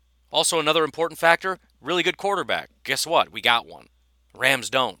 Also, another important factor, really good quarterback. Guess what? We got one. Rams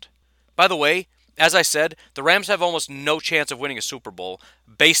don't. By the way, as I said, the Rams have almost no chance of winning a Super Bowl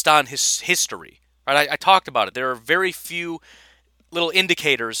based on his history. Right? I talked about it. There are very few little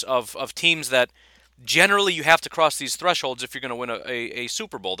indicators of teams that generally you have to cross these thresholds if you're going to win a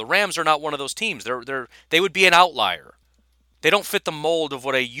Super Bowl. The Rams are not one of those teams. They would be an outlier. They don't fit the mold of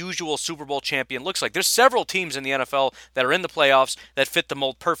what a usual Super Bowl champion looks like. There's several teams in the NFL that are in the playoffs that fit the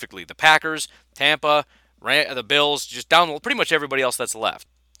mold perfectly. The Packers, Tampa, the Bills, just down pretty much everybody else that's left.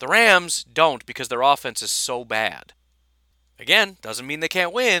 The Rams don't because their offense is so bad. Again, doesn't mean they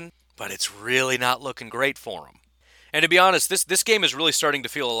can't win, but it's really not looking great for them. And to be honest, this game is really starting to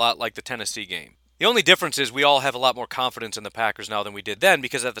feel a lot like the Tennessee game. The only difference is we all have a lot more confidence in the Packers now than we did then,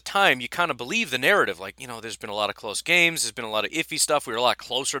 because at the time you kind of believe the narrative. Like, there's been a lot of close games, there's been a lot of iffy stuff. We were a lot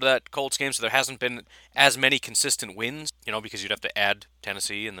closer to that Colts game, so there hasn't been as many consistent wins, because you'd have to add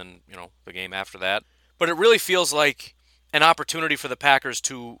Tennessee and then, the game after that. But it really feels like an opportunity for the Packers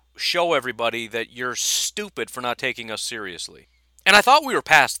to show everybody that you're stupid for not taking us seriously. And I thought we were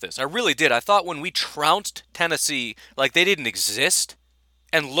past this. I really did. I thought when we trounced Tennessee like they didn't exist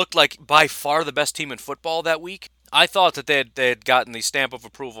and looked like by far the best team in football that week, I thought that they had gotten the stamp of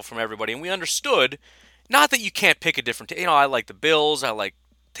approval from everybody. And we understood, not that you can't pick a different team. I like the Bills. I like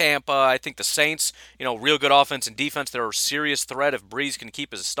Tampa. I think the Saints, real good offense and defense. They're a serious threat if Breeze can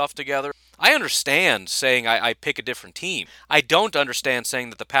keep his stuff together. I understand saying I pick a different team. I don't understand saying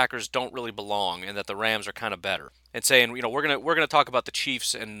that the Packers don't really belong and that the Rams are kind of better. And saying, we're gonna talk about the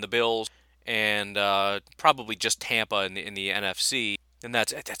Chiefs and the Bills and probably just Tampa in the NFC. And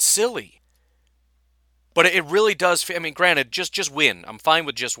that's silly. But it really does. I mean, granted, just win. I'm fine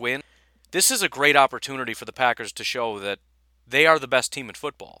with just win. This is a great opportunity for the Packers to show that they are the best team in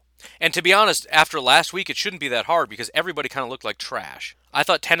football. And to be honest, after last week, it shouldn't be that hard because everybody kind of looked like trash. I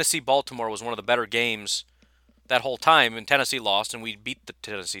thought Tennessee-Baltimore was one of the better games that whole time, and Tennessee lost, and we beat the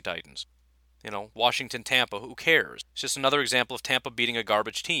Tennessee Titans. Washington-Tampa, who cares? It's just another example of Tampa beating a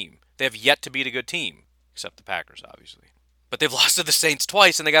garbage team. They have yet to beat a good team, except the Packers, obviously. But they've lost to the Saints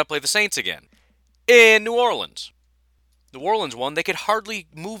twice, and they got to play the Saints again. In New Orleans. New Orleans won. They could hardly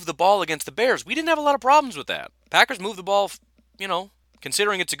move the ball against the Bears. We didn't have a lot of problems with that. Packers moved the ball,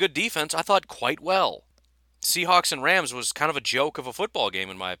 considering it's a good defense, I thought quite well. Seahawks and Rams was kind of a joke of a football game,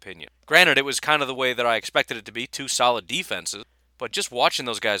 in my opinion. Granted, it was kind of the way that I expected it to be, two solid defenses. But just watching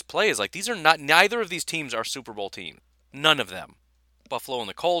those guys play is like, neither of these teams are Super Bowl teams. None of them. Buffalo and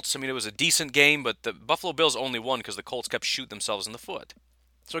the Colts, it was a decent game, but the Buffalo Bills only won because the Colts kept shooting themselves in the foot.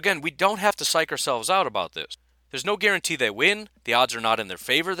 So again, we don't have to psych ourselves out about this. There's no guarantee they win. The odds are not in their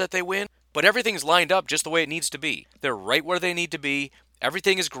favor that they win. But everything's lined up just the way it needs to be. They're right where they need to be.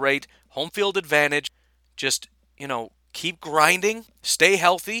 Everything is great. Home field advantage. Just, keep grinding. Stay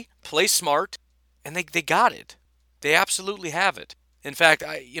healthy. Play smart. And they got it. They absolutely have it. In fact,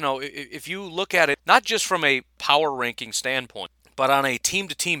 if you look at it, not just from a power ranking standpoint, but on a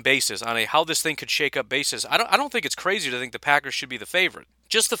team-to-team basis, on a how this thing could shake up basis, I don't think it's crazy to think the Packers should be the favorite.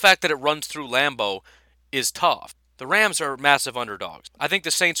 Just the fact that it runs through Lambeau is tough. The Rams are massive underdogs. I think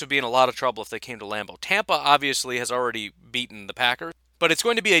the Saints would be in a lot of trouble if they came to Lambeau. Tampa obviously has already beaten the Packers, but it's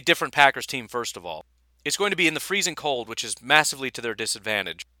going to be a different Packers team first of all. It's going to be in the freezing cold, which is massively to their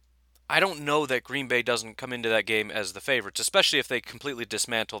disadvantage. I don't know that Green Bay doesn't come into that game as the favorites, especially if they completely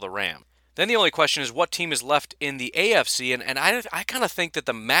dismantle the Rams. Then the only question is what team is left in the AFC, and I kind of think that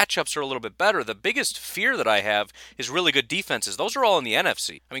the matchups are a little bit better. The biggest fear that I have is really good defenses. Those are all in the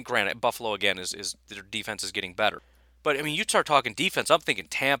NFC. Granted, Buffalo, again, is their defense is getting better. But, you start talking defense, I'm thinking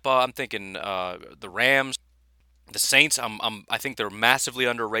Tampa, I'm thinking the Rams, the Saints, I think they're massively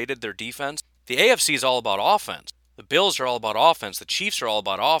underrated, their defense. The AFC is all about offense. The Bills are all about offense. The Chiefs are all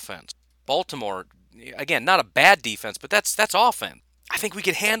about offense. Baltimore, again, not a bad defense, but that's offense. I think we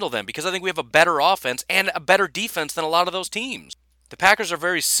can handle them because I think we have a better offense and a better defense than a lot of those teams. The Packers are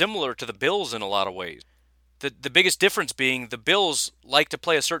very similar to the Bills in a lot of ways. The biggest difference being the Bills like to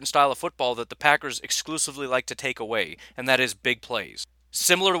play a certain style of football that the Packers exclusively like to take away, and that is big plays.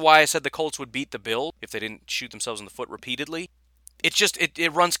 Similar to why I said the Colts would beat the Bills if they didn't shoot themselves in the foot repeatedly.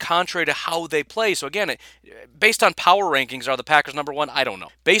 It runs contrary to how they play. So again, based on power rankings, are the Packers number one? I don't know.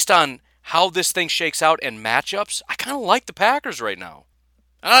 Based on how this thing shakes out and matchups, I kind of like the Packers right now.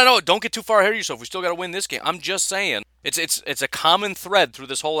 I don't know. Don't get too far ahead of yourself. We still got to win this game. I'm just saying. It's a common thread through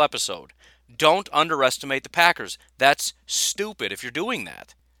this whole episode. Don't underestimate the Packers. That's stupid if you're doing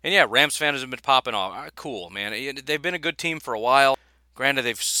that. And yeah, Rams fans have been popping off. All right, cool, man. They've been a good team for a while. Granted,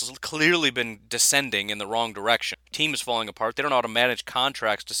 they've clearly been descending in the wrong direction. Team is falling apart. They don't know how to manage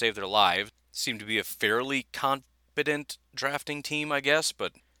contracts to save their lives. Seem to be a fairly competent drafting team, I guess,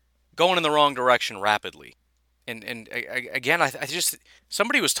 but going in the wrong direction rapidly. And again, I just...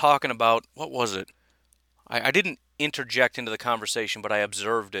 Somebody was talking about... What was it? I didn't interject into the conversation, but I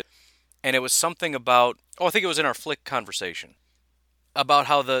observed it. And it was something about... I think it was in our Flick conversation. About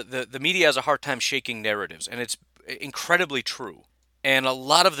how the media has a hard time shaking narratives. And it's incredibly true. And a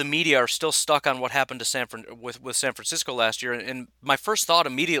lot of the media are still stuck on what happened to with San Francisco last year. And my first thought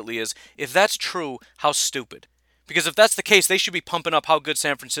immediately is, if that's true, how stupid. Because if that's the case, they should be pumping up how good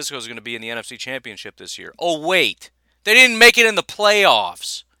San Francisco is going to be in the NFC Championship this year. Oh, wait. They didn't make it in the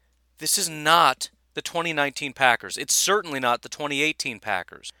playoffs. This is not the 2019 Packers. It's certainly not the 2018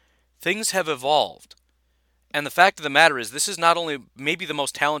 Packers. Things have evolved. And the fact of the matter is, this is not only maybe the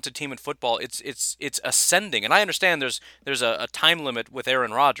most talented team in football, it's ascending. And I understand there's a time limit with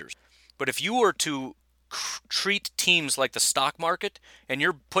Aaron Rodgers. But if you were to treat teams like the stock market, and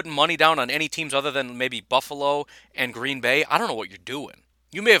you're putting money down on any teams other than maybe Buffalo and Green Bay, I don't know what you're doing.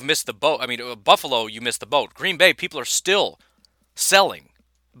 You may have missed the boat. I mean, Buffalo, you missed the boat. Green Bay, people are still selling.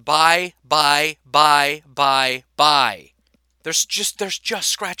 Buy. They're just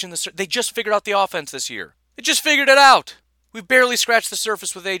scratching the surface. They just figured out the offense this year. They just figured it out. We've barely scratched the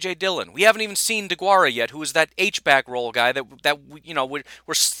surface with A.J. Dillon. We haven't even seen DeGuara yet, who is that H-back role guy that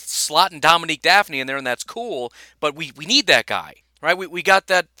we're slotting Dominique Daphne in there, and that's cool, but we need that guy, right? We got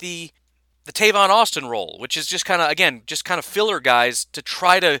that the Tavon Austin role, which is just kind of filler guys to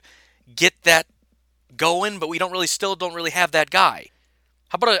try to get that going, but we don't really have that guy.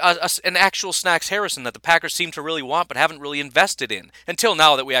 How about an actual Snacks Harrison that the Packers seem to really want but haven't really invested in until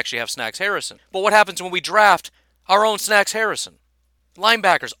now that we actually have Snacks Harrison? But what happens when we draft our own Snacks Harrison?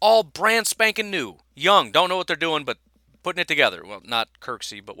 Linebackers, all brand spanking new. Young, don't know what they're doing, but putting it together. Well, not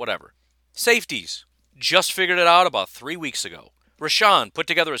Kirksey, but whatever. Safeties, just figured it out about 3 weeks ago. Rashawn put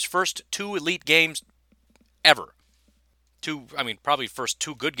together his first 2 elite games ever. Probably first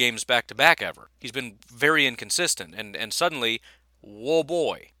 2 good games back-to-back ever. He's been very inconsistent, and suddenly... Whoa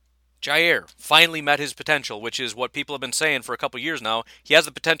boy. Jair finally met his potential, which is what people have been saying for a couple years now. He has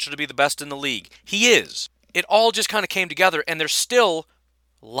the potential to be the best in the league. He is. It all just kind of came together, and there's still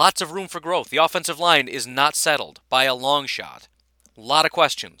lots of room for growth. The offensive line is not settled by a long shot. A lot of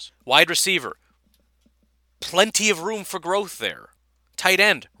questions. Wide receiver. Plenty of room for growth there. Tight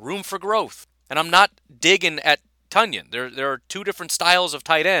end. Room for growth. And I'm not digging at Tonyan. There are 2 different styles of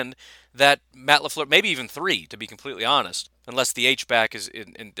tight end that Matt LaFleur, maybe even 3, to be completely honest, unless the H-back is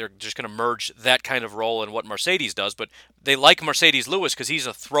in, they're just going to merge that kind of role in what Mercedes does. But they like Mercedes Lewis because he's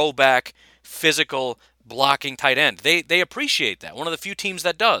a throwback, physical, blocking tight end. They appreciate that. One of the few teams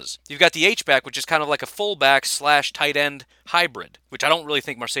that does. You've got the H-back, which is kind of like a fullback / tight end hybrid, which I don't really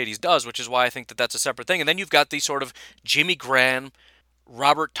think Mercedes does, which is why I think that that's a separate thing. And then you've got the sort of Jimmy Graham,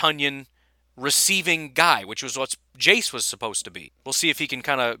 Robert Tonyan receiving guy, which was what Jace was supposed to be. We'll see if he can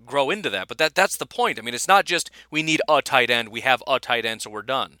kind of grow into that, but that's the point. I mean, it's not just we need a tight end, we have a tight end, so we're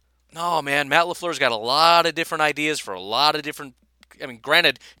done. No, man, Matt LaFleur's got a lot of different ideas for a lot of different...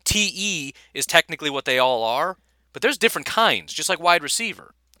 granted, TE is technically what they all are, but there's different kinds, just like wide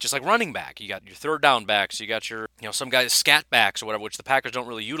receiver. Just like running back, you got your third down backs, you got your, some guys scat backs or whatever, which the Packers don't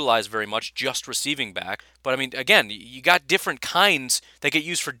really utilize very much, just receiving back. But again, you got different kinds that get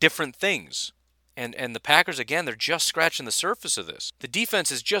used for different things. And the Packers, again, they're just scratching the surface of this. The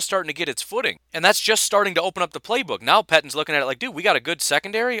defense is just starting to get its footing, and that's just starting to open up the playbook. Now Pettin's looking at it like, dude, we got a good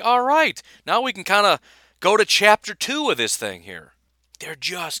secondary? All right, now we can kind of go to chapter 2 of this thing here. They're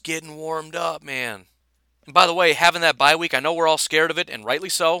just getting warmed up, man. And by the way, having that bye week, I know we're all scared of it, and rightly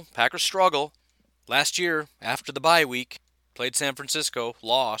so. Packers struggle. Last year, after the bye week, played San Francisco,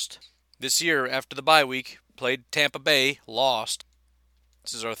 lost. This year, after the bye week, played Tampa Bay, lost.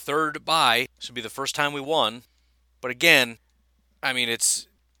 This is our 3rd bye. This will be the first time we won. But again,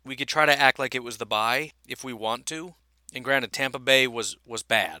 we could try to act like it was the bye if we want to. And granted, Tampa Bay was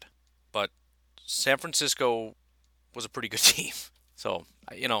bad, but San Francisco was a pretty good team. So,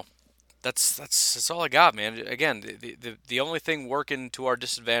 that's all I got, man. Again, the only thing working to our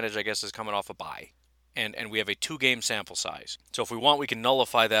disadvantage, I guess, is coming off a bye. And we have a 2-game sample size. So if we want, we can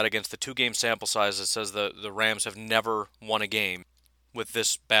nullify that against the 2-game sample size that says the Rams have never won a game with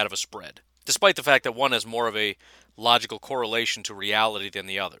this bad of a spread, despite the fact that one has more of a logical correlation to reality than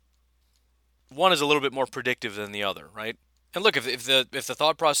the other. One is a little bit more predictive than the other, right? And look, if the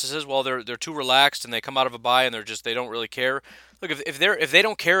thought process is, well, they're too relaxed and they come out of a bye and they don't really care. Look, if they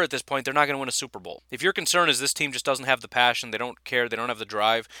don't care at this point, they're not going to win a Super Bowl. If your concern is this team just doesn't have the passion, they don't care, they don't have the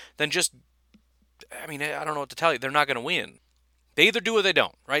drive, then I don't know what to tell you. They're not going to win. They either do or they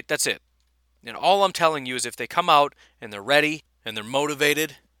don't, right? That's it. All I'm telling you is if they come out and they're ready and they're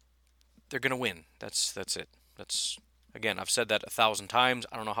motivated, they're going to win. That's it. Again, I've said that 1,000 times.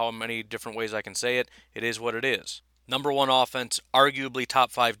 I don't know how many different ways I can say it. It is what it is. Number 1 offense, arguably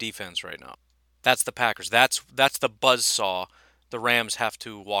top 5 defense right now. That's the Packers. That's the buzzsaw the Rams have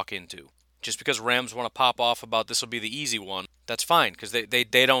to walk into. Just because Rams want to pop off about this will be the easy one, that's fine, because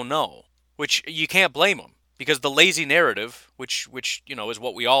they don't know. Which you can't blame them, because the lazy narrative, which is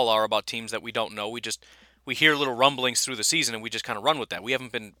what we all are about teams that we don't know. We hear little rumblings through the season and we just kind of run with that. We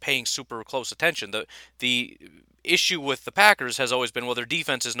haven't been paying super close attention. The issue with the Packers has always been, well, their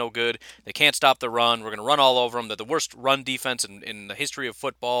defense is no good. They can't stop the run. We're going to run all over them. They're the worst run defense in the history of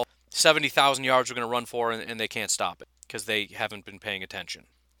football. 70,000 yards we're going to run for, and they can't stop it because they haven't been paying attention.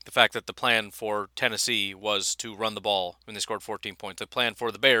 The fact that the plan for Tennessee was to run the ball when they scored 14 points. The plan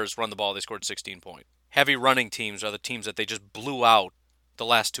for the Bears, run the ball, they scored 16 points. Heavy running teams are the teams that they just blew out the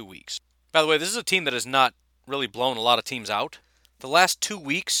last 2 weeks. By the way, this is a team that has not really blown a lot of teams out. The last 2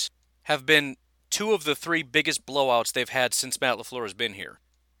 weeks have been 2 of the 3 biggest blowouts they've had since Matt LaFleur has been here.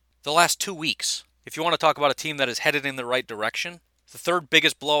 The last 2 weeks. If you want to talk about a team that is headed in the right direction, the 3rd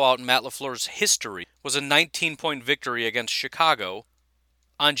biggest blowout in Matt LaFleur's history was a 19-point victory against Chicago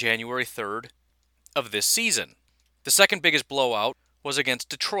on January 3rd of this season. The 2nd biggest blowout was against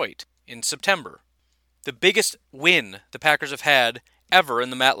Detroit in September. The biggest win the Packers have had ever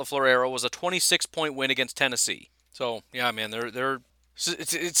in the Matt LaFleur era was a 26-point win against Tennessee. So, yeah, man,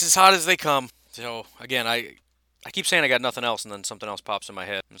 it's as hot as they come. So, again, I keep saying I got nothing else, and then something else pops in my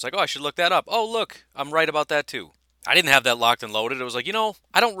head. And it's like, oh, I should look that up. Oh, look, I'm right about that too. I didn't have that locked and loaded. It was like,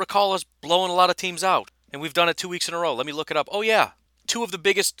 I don't recall us blowing a lot of teams out, and we've done it 2 weeks in a row. Let me look it up. Oh, yeah. 2 of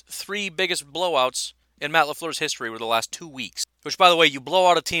the 3 biggest blowouts in Matt LaFleur's history were the last 2 weeks. Which, by the way, you blow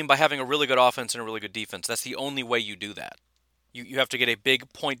out a team by having a really good offense and a really good defense. That's the only way you do that. You have to get a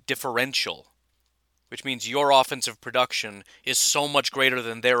big point differential, which means your offensive production is so much greater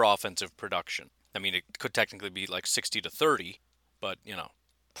than their offensive production. I mean, it could technically be like 60-30, but,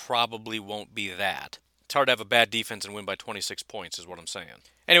 probably won't be that. It's hard to have a bad defense and win by 26 points is what I'm saying.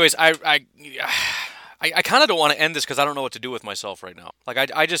 Anyways, I kind of don't want to end this because I don't know what to do with myself right now. Like,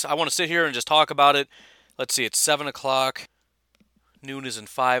 I want to sit here and just talk about it. Let's see, it's 7 o'clock. Noon is in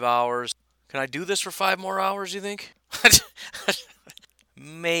 5 hours. Can I do this for 5 more hours, you think?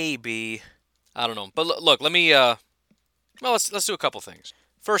 Maybe. I don't know. But look, let me, let's do a couple things.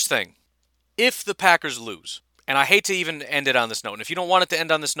 First thing, if the Packers lose, and I hate to even end it on this note, and if you don't want it to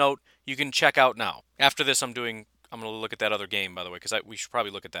end on this note, you can check out now. After this, I'm going to look at that other game, by the way, because we should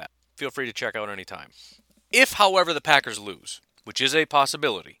probably look at that. Feel free to check out anytime. If, however, the Packers lose, which is a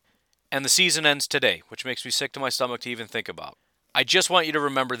possibility, and the season ends today, which makes me sick to my stomach to even think about, I just want you to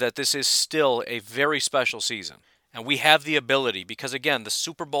remember that this is still a very special season. And we have the ability, because again, the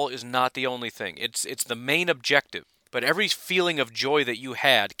Super Bowl is not the only thing. It's the main objective. But every feeling of joy that you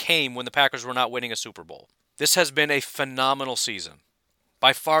had came when the Packers were not winning a Super Bowl. This has been a phenomenal season.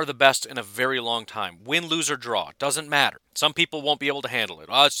 By far the best in a very long time. Win, lose, or draw. Doesn't matter. Some people won't be able to handle it.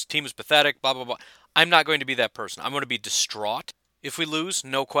 Oh, this team is pathetic, blah, blah, blah. I'm not going to be that person. I'm going to be distraught if we lose,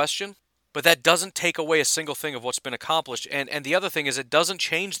 no question. But that doesn't take away a single thing of what's been accomplished. And the other thing is it doesn't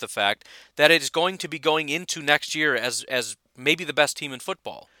change the fact that it is going to be going into next year as maybe the best team in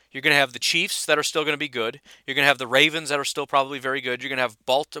football. You're going to have the Chiefs that are still going to be good. You're going to have the Ravens that are still probably very good. You're going to have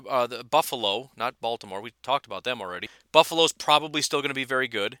the Buffalo, not Baltimore. We talked about them already. Buffalo's probably still going to be very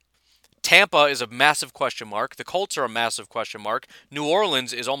good. Tampa is a massive question mark. The Colts are a massive question mark. New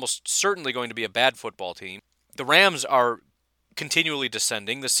Orleans is almost certainly going to be a bad football team. The Rams are continually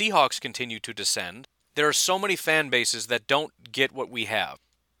descending. The Seahawks continue to descend. There are so many fan bases that don't get what we have.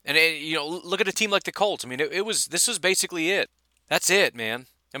 And look at a team like the Colts. I mean, this was basically it. That's it, man.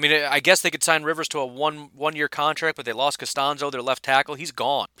 I mean, I guess they could sign Rivers to a one-year contract, but they lost Costanzo, their left tackle. He's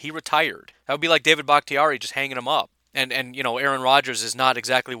gone. He retired. That would be like David Bakhtiari just hanging him up. And Aaron Rodgers is not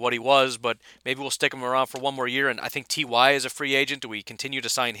exactly what he was, but maybe we'll stick him around for one more year. And I think T.Y. is a free agent. Do we continue to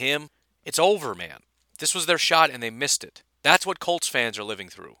sign him? It's over, man. This was their shot, and they missed it. That's what Colts fans are living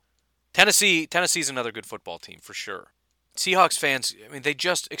through. Tennessee's another good football team, for sure. Seahawks fans, they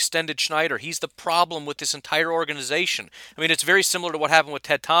just extended Schneider. He's the problem with this entire organization. It's very similar to what happened with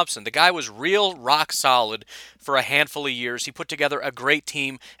Ted Thompson. The guy was real rock solid for a handful of years. He put together a great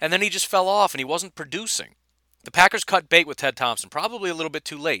team, and then he just fell off, and he wasn't producing. The Packers cut bait with Ted Thompson, probably a little bit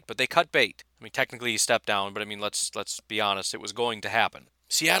too late, but they cut bait. Technically he stepped down, but let's be honest, it was going to happen.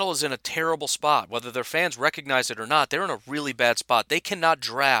 Seattle is in a terrible spot. Whether their fans recognize it or not, they're in a really bad spot. They cannot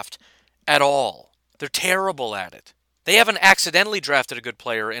draft at all. They're terrible at it. They haven't accidentally drafted a good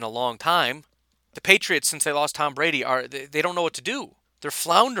player in a long time. The Patriots, since they lost Tom Brady, they don't know what to do. They're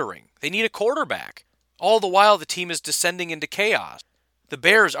floundering. They need a quarterback. All the while, the team is descending into chaos. The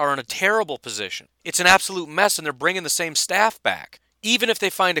Bears are in a terrible position. It's an absolute mess, and they're bringing the same staff back. Even if they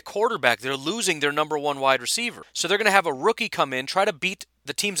find a quarterback, they're losing their number one wide receiver. So they're going to have a rookie come in, try to beat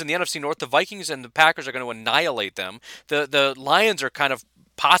the teams in the NFC North. The Vikings and the Packers are going to annihilate them. The Lions are kind of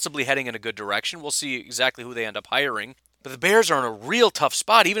possibly heading in a good direction. We'll see exactly who they end up hiring. But the Bears are in a real tough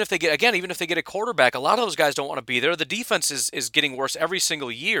spot. Even if they get a quarterback, a lot of those guys don't want to be there. The defense is getting worse every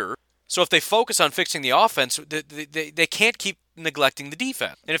single year. So if they focus on fixing the offense, they can't keep neglecting the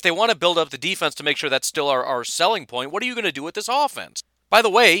defense. And if they want to build up the defense to make sure that's still our selling point, what are you going to do with this offense? By the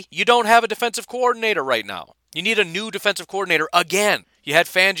way, you don't have a defensive coordinator right now. You need a new defensive coordinator again. You had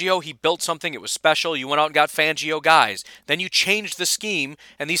Fangio, he built something, it was special, you went out and got Fangio guys. Then you changed the scheme,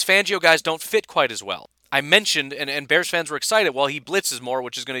 and these Fangio guys don't fit quite as well. I mentioned, and Bears fans were excited, well, he blitzes more,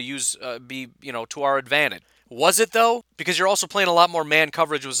 which is going to be to our advantage. Was it, though? Because you're also playing a lot more man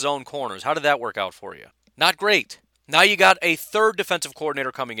coverage with zone corners. How did that work out for you? Not great. Now you got a third defensive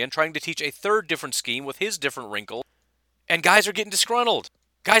coordinator coming in, trying to teach a third different scheme with his different wrinkle, and guys are getting disgruntled.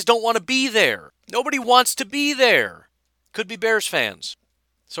 Guys don't want to be there. Nobody wants to be there. Could be Bears fans.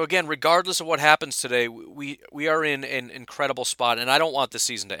 So again, regardless of what happens today, we are in an incredible spot, and I don't want this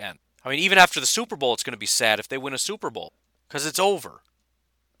season to end. Even after the Super Bowl, it's going to be sad if they win a Super Bowl, because it's over.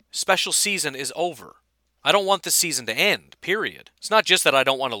 Special season is over. I don't want this season to end, period. It's not just that I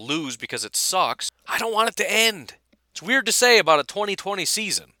don't want to lose because it sucks. I don't want it to end. It's weird to say about a 2020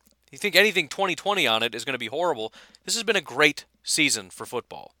 season. You think anything 2020 on it is going to be horrible. This has been a great season for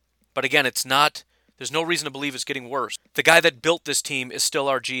football. But again, it's not. There's no reason to believe it's getting worse. The guy that built this team is still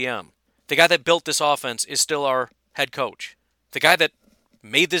our GM. The guy that built this offense is still our head coach. The guy that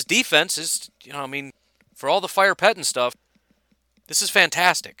made this defense is, for all the fire pet and stuff, this is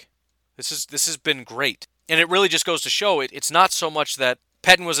fantastic. This has been great. And it really just goes to show it's not so much that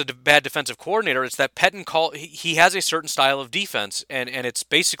Pettin was a bad defensive coordinator. It's that Pettin he has a certain style of defense, and it's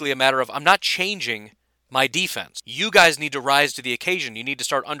basically a matter of, I'm not changing my defense. You guys need to rise to the occasion. You need to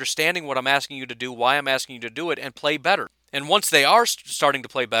start understanding what I'm asking you to do, why I'm asking you to do it, and play better. And once they are starting to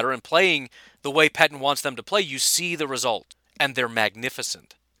play better and playing the way Pettin wants them to play, you see the result, and they're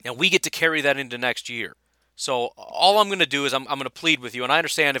magnificent. And we get to carry that into next year. So all I'm going to do is I'm going to plead with you, and I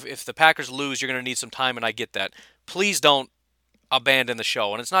understand if the Packers lose, you're going to need some time, and I get that. Please don't abandon the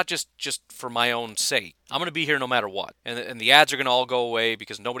show, and it's not just for my own sake. I'm going to be here no matter what, and the ads are going to all go away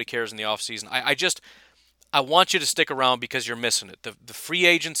because nobody cares in the offseason. I want you to stick around because you're missing it. The free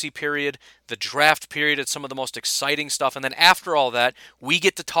agency period, the draft period, it's some of the most exciting stuff. And then after all that, we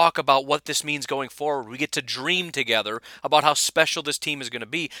get to talk about what this means going forward. We get to dream together about how special this team is going to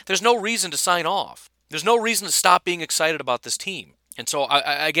be. There's no reason to sign off. There's no reason to stop being excited about this team. And so,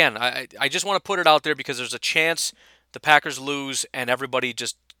 I just want to put it out there because there's a chance the Packers lose and everybody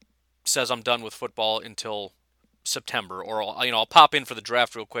just says I'm done with football until September, or I'll pop in for the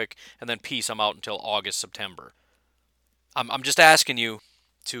draft real quick and then peace, I'm out until August, September. I'm just asking you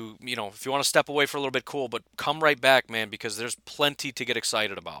to, if you want to step away for a little bit, cool, but come right back, man, because there's plenty to get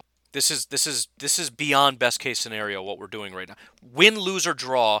excited about. This is beyond best case scenario what we're doing right now. Win, lose, or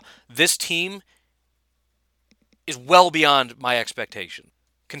draw, this team is well beyond my expectation.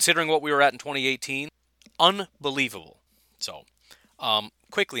 Considering what we were at in 2018, unbelievable. So,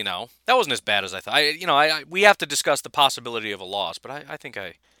 quickly now, that wasn't as bad as I thought. We have to discuss the possibility of a loss, but I think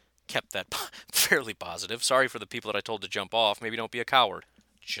I kept that fairly positive. Sorry for the people that I told to jump off. Maybe don't be a coward.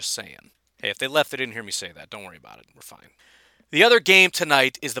 Just saying. Hey, if they left, they didn't hear me say that. Don't worry about it. We're fine. The other game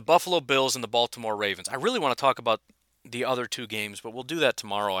tonight is the Buffalo Bills and the Baltimore Ravens. I really want to talk about the other two games, but we'll do that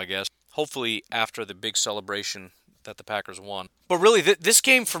tomorrow, I guess. Hopefully after the big celebration that the Packers won. But really, this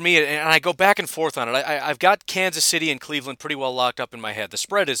game for me, and I go back and forth on it, I've got Kansas City and Cleveland pretty well locked up in my head. The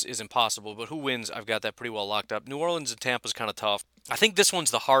spread is impossible, but who wins, I've got that pretty well locked up. New Orleans and Tampa is kind of tough. I think this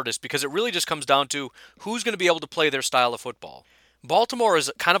one's the hardest because it really just comes down to who's going to be able to play their style of football. Baltimore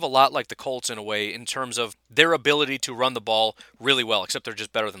is kind of a lot like the Colts in a way in terms of their ability to run the ball really well, except they're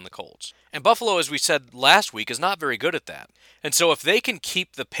just better than the Colts. And Buffalo, as we said last week, is not very good at that. And so if they can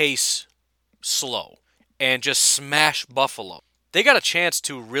keep the pace slow and just smash Buffalo, they got a chance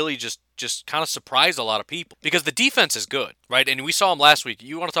to really just kind of surprise a lot of people because the defense is good, right? And we saw him last week.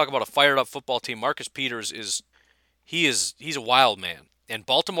 You want to talk about a fired up football team. Marcus Peters he's a wild man. And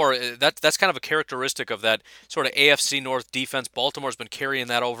Baltimore, that's kind of a characteristic of that sort of AFC North defense. Baltimore's been carrying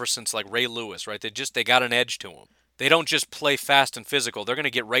that over since like Ray Lewis, right? They got an edge to them. They don't just play fast and physical. They're going to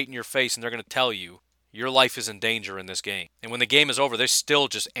get right in your face and they're going to tell you your life is in danger in this game. And when the game is over, they're still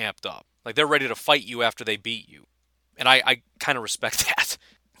just amped up. Like they're ready to fight you after they beat you. And I kind of respect that.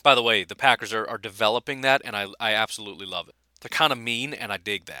 By the way, the Packers are developing that, and I absolutely love it. They're kind of mean, and I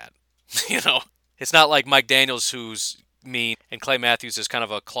dig that. It's not like Mike Daniels, who's mean, and Clay Matthews is kind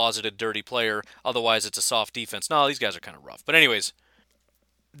of a closeted, dirty player. Otherwise, it's a soft defense. No, these guys are kind of rough. But anyways,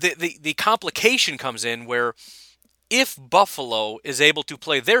 the complication comes in where if Buffalo is able to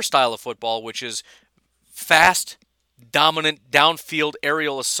play their style of football, which is fast, dominant, downfield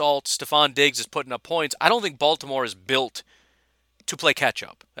aerial assault, Stephon Diggs is putting up points, I don't think Baltimore is built to play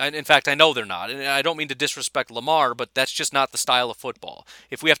catch-up. And in fact, I know they're not. And I don't mean to disrespect Lamar, but that's just not the style of football.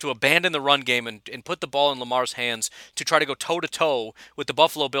 If we have to abandon the run game and put the ball in Lamar's hands to try to go toe-to-toe with the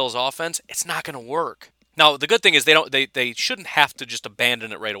Buffalo Bills offense, it's not going to work. Now, the good thing is they shouldn't have to just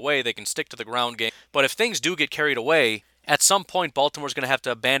abandon it right away. They can stick to the ground game. But if things do get carried away, at some point Baltimore's going to have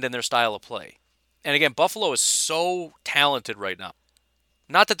to abandon their style of play. And again, Buffalo is so talented right now.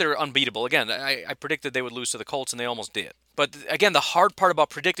 Not that they're unbeatable. Again, I predicted they would lose to the Colts, and they almost did. But again, the hard part about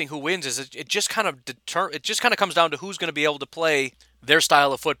predicting who wins is it just kind of comes down to who's going to be able to play their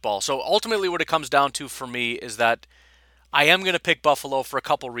style of football. So ultimately what it comes down to for me is that I am going to pick Buffalo for a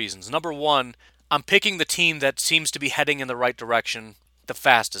couple reasons. Number one, I'm picking the team that seems to be heading in the right direction the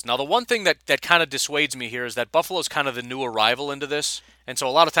fastest. Now, the one thing that kind of dissuades me here is that Buffalo's kind of the new arrival into this. And so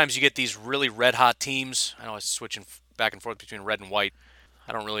a lot of times you get these really red-hot teams. I know I'm switching back and forth between red and white.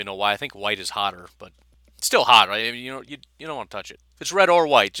 I don't really know why. I think white is hotter, but it's still hot, right? I mean, you don't want to touch it. If it's red or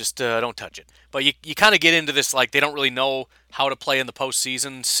white, just don't touch it. But you kind of get into this like they don't really know how to play in the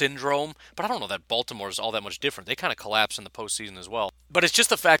postseason syndrome. But I don't know that Baltimore's all that much different. They kind of collapse in the postseason as well. But it's just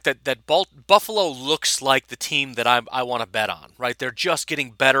the fact that Buffalo looks like the team that I want to bet on, right? They're just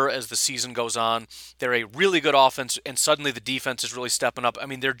getting better as the season goes on. They're a really good offense, and suddenly the defense is really stepping up. I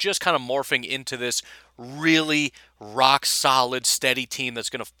mean, they're just kind of morphing into this really rock-solid, steady team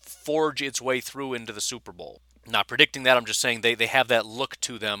that's going to forge its way through into the Super Bowl. Not predicting that, I'm just saying they have that look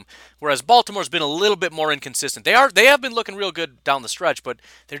to them, whereas Baltimore's been a little bit more inconsistent. They have been looking real good down the stretch, but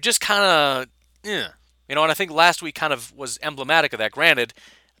they're just kind of, and I think last week kind of was emblematic of that. Granted,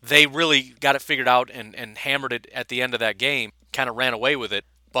 they really got it figured out and hammered it at the end of that game, kind of ran away with it,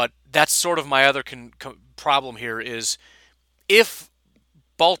 but that's sort of my other problem here is if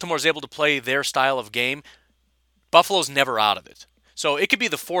Baltimore's able to play their style of game, Buffalo's never out of it. So it could be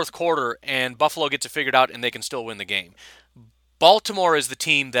the fourth quarter and Buffalo gets it figured out and they can still win the game. Baltimore is the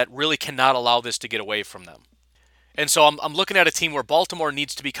team that really cannot allow this to get away from them. And so I'm looking at a team where Baltimore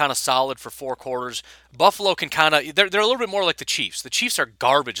needs to be kind of solid for 4 quarters. Buffalo can kind of, they're a little bit more like the Chiefs. The Chiefs are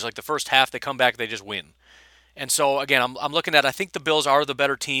garbage. Like the first half, they come back, they just win. And so again, I'm looking at, I think the Bills are the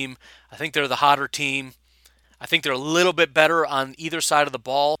better team. I think they're the hotter team. I think they're a little bit better on either side of the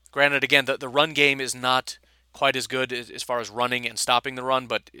ball. Granted, again, the run game is not quite as good as far as running and stopping the run,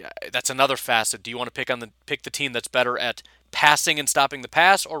 but that's another facet. Do you want to pick the team that's better at passing and stopping the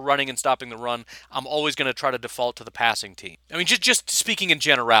pass or running and stopping the run? I'm always going to try to default to the passing team. I mean, just speaking in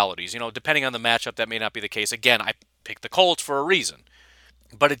generalities, depending on the matchup, that may not be the case. Again, I picked the Colts for a reason,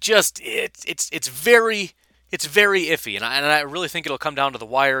 but it's very iffy, and I really think it'll come down to the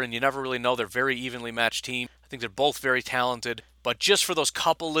wire, and you never really know. They're a very evenly matched team. I think they're both very talented, but just for those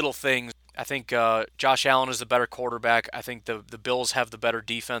couple little things, I think Josh Allen is the better quarterback. I think the Bills have the better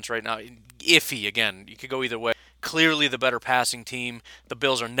defense right now. Iffy, again, you could go either way. Clearly the better passing team. The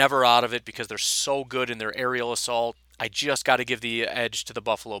Bills are never out of it because they're so good in their aerial assault. I just got to give the edge to the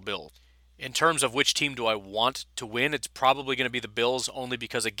Buffalo Bills. In terms of which team do I want to win, it's probably going to be the Bills, only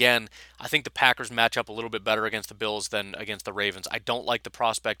because, again, I think the Packers match up a little bit better against the Bills than against the Ravens. I don't like the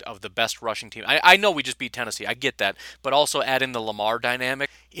prospect of the best rushing team. I know we just beat Tennessee. I get that. But also add in the Lamar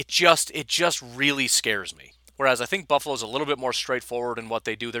dynamic. It just really scares me. Whereas I think Buffalo's a little bit more straightforward in what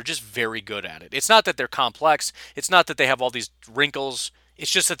they do. They're just very good at it. It's not that they're complex. It's not that they have all these wrinkles. It's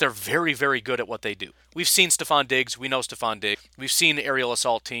just that they're very, very good at what they do. We've seen Stephon Diggs. We know Stephon Diggs. We've seen aerial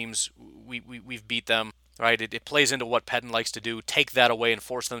assault teams. We've beat them. Right? It plays into what Pettin likes to do. Take that away and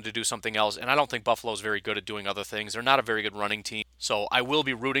force them to do something else. And I don't think Buffalo's very good at doing other things. They're not a very good running team. So I will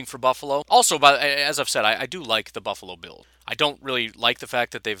be rooting for Buffalo. Also, as I've said, I do like the Buffalo Bills. I don't really like the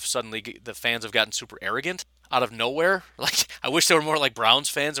fact that the fans have gotten super arrogant out of nowhere. Like, I wish they were more like Browns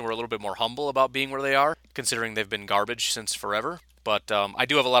fans and were a little bit more humble about being where they are, considering they've been garbage since forever. But I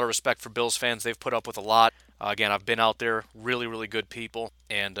do have a lot of respect for Bills fans. They've put up with a lot. Again, I've been out there, really, really good people.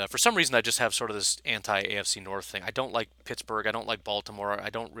 And for some reason, I just have sort of this anti-AFC North thing. I don't like Pittsburgh. I don't like Baltimore. I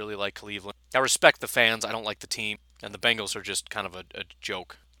don't really like Cleveland. I respect the fans. I don't like the team. And the Bengals are just kind of a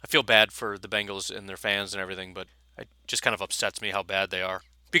joke. I feel bad for the Bengals and their fans and everything, but it just kind of upsets me how bad they are.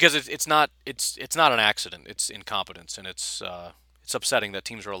 Because it's not an accident. It's incompetence, and it's upsetting that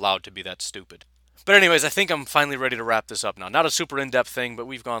teams are allowed to be that stupid. But anyways, I think I'm finally ready to wrap this up now. Not a super in-depth thing, but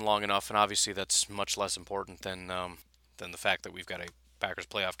we've gone long enough, and obviously that's much less important than the fact that we've got a Packers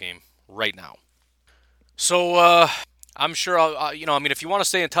playoff game right now. So I'm sure if you want to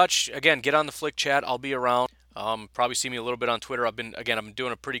stay in touch, again, get on the Flick chat. I'll be around. Probably see me a little bit on Twitter. I've been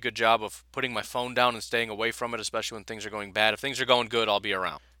doing a pretty good job of putting my phone down and staying away from it, especially when things are going bad. If things are going good, I'll be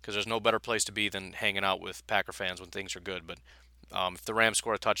around, because there's no better place to be than hanging out with Packer fans when things are good. But if the Rams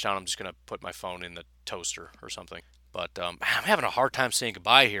score a touchdown, I'm just going to put my phone in the toaster or something. But I'm having a hard time saying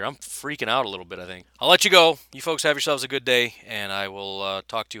goodbye here. I'm freaking out a little bit, I think. I'll let you go. You folks have yourselves a good day, and I will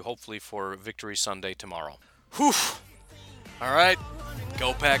talk to you hopefully for Victory Sunday tomorrow. Whew. All right.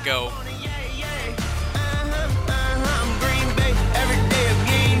 Go, Pack, go.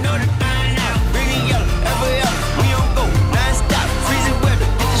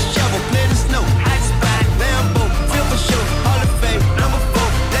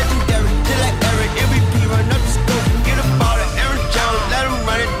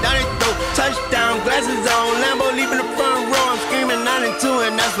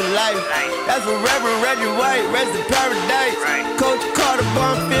 That's for Reverend Reggie White, rest in paradise. Coach Carter,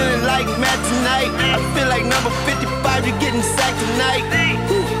 I'm feeling like Matt tonight. I feel like number 55, you're getting sacked tonight.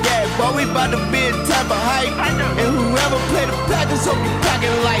 Yeah, boy, we about to be a type of hype. And whoever play the Packers, hope you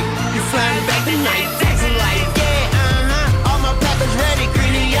packing light. You flying back tonight, Texas light. Yeah, all my Packers ready.